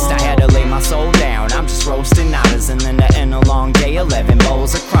broken honest. I had to lay my soul down, I'm just roasting otters. And then to end a long day, 11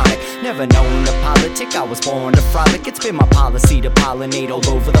 bowls of chronic. Never known to politic, I was born to frolic. It's been my policy to pollinate all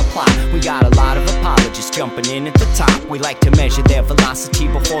over the plot. We got a lot of apologists jumping in at the top. We like to measure their velocity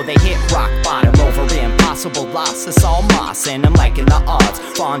before they hit rock bottom. Over impossible loss, it's all moss, and I'm liking the odds.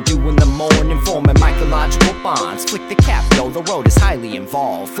 Fondue in the morning, forming mycological bonds. Flick the cap, yo, the road is highly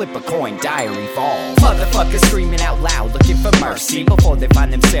involved. Flip a coin, diary evolve. Motherfuckers screaming out loud, looking for mercy before they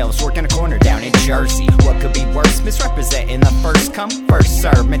find themselves working a corner down in Jersey. What could be worse? Misrepresenting the first come, first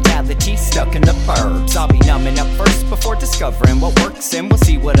serve mentality stuck in the burbs. I'll be numbing up first before discovering what works, and we'll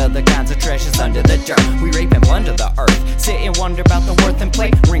see what other kinds of treasures under the dirt. We rape and plunder the earth, sit and wonder about the worth and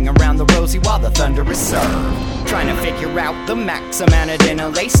play, ring around the rosy while the thunder is served. Trying to figure out the max amount of dinner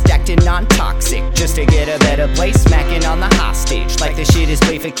lace, stacked in non-toxic, just to get a better place. Smacking on the hostage, like the shit is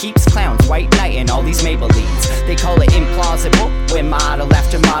play for keeps. Clowns, white knight, and all these Maybellines. They call it implausible, when model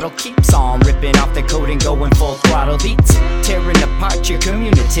after model keeps on ripping off the coat and going full throttle beats. Tearing apart your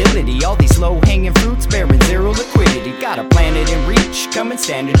community, all these low-hanging fruits bearing zero liquidity. Got a planet in reach, coming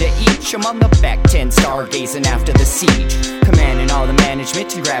standard to each. I'm on the back 10, stargazing after the siege. Commanding all the management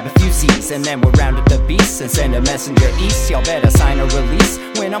to grab a few Z's, and then we'll round up the beasts and send a messenger east. Y'all better sign a release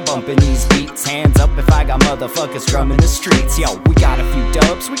when I'm bumping these beats. Hands up if I got motherfuckers drumming the streets. Yo, we got a few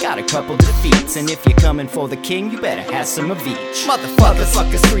dubs, we got a couple defeats, and if you're coming for the king, you better have some of each.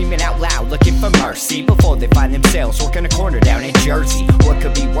 Motherfuckers screaming out loud, looking for mercy before they find themselves working a corner down in Jersey. What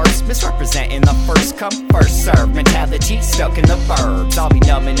could be worse? Misrepresenting the first come, first serve mentality stuck in the burbs. I'll be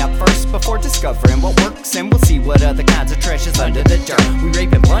numbing up first before discovering what works, and we'll see what other kinds of treasures under the dirt. We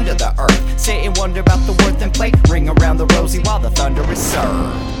rape and plunder the earth, sit and wonder about the worth and play, ring around the rosy while the thunder is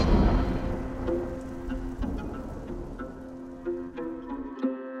served.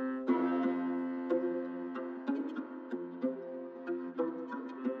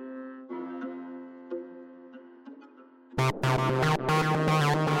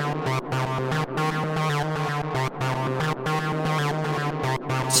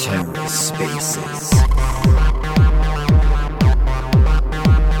 TerraSpaces.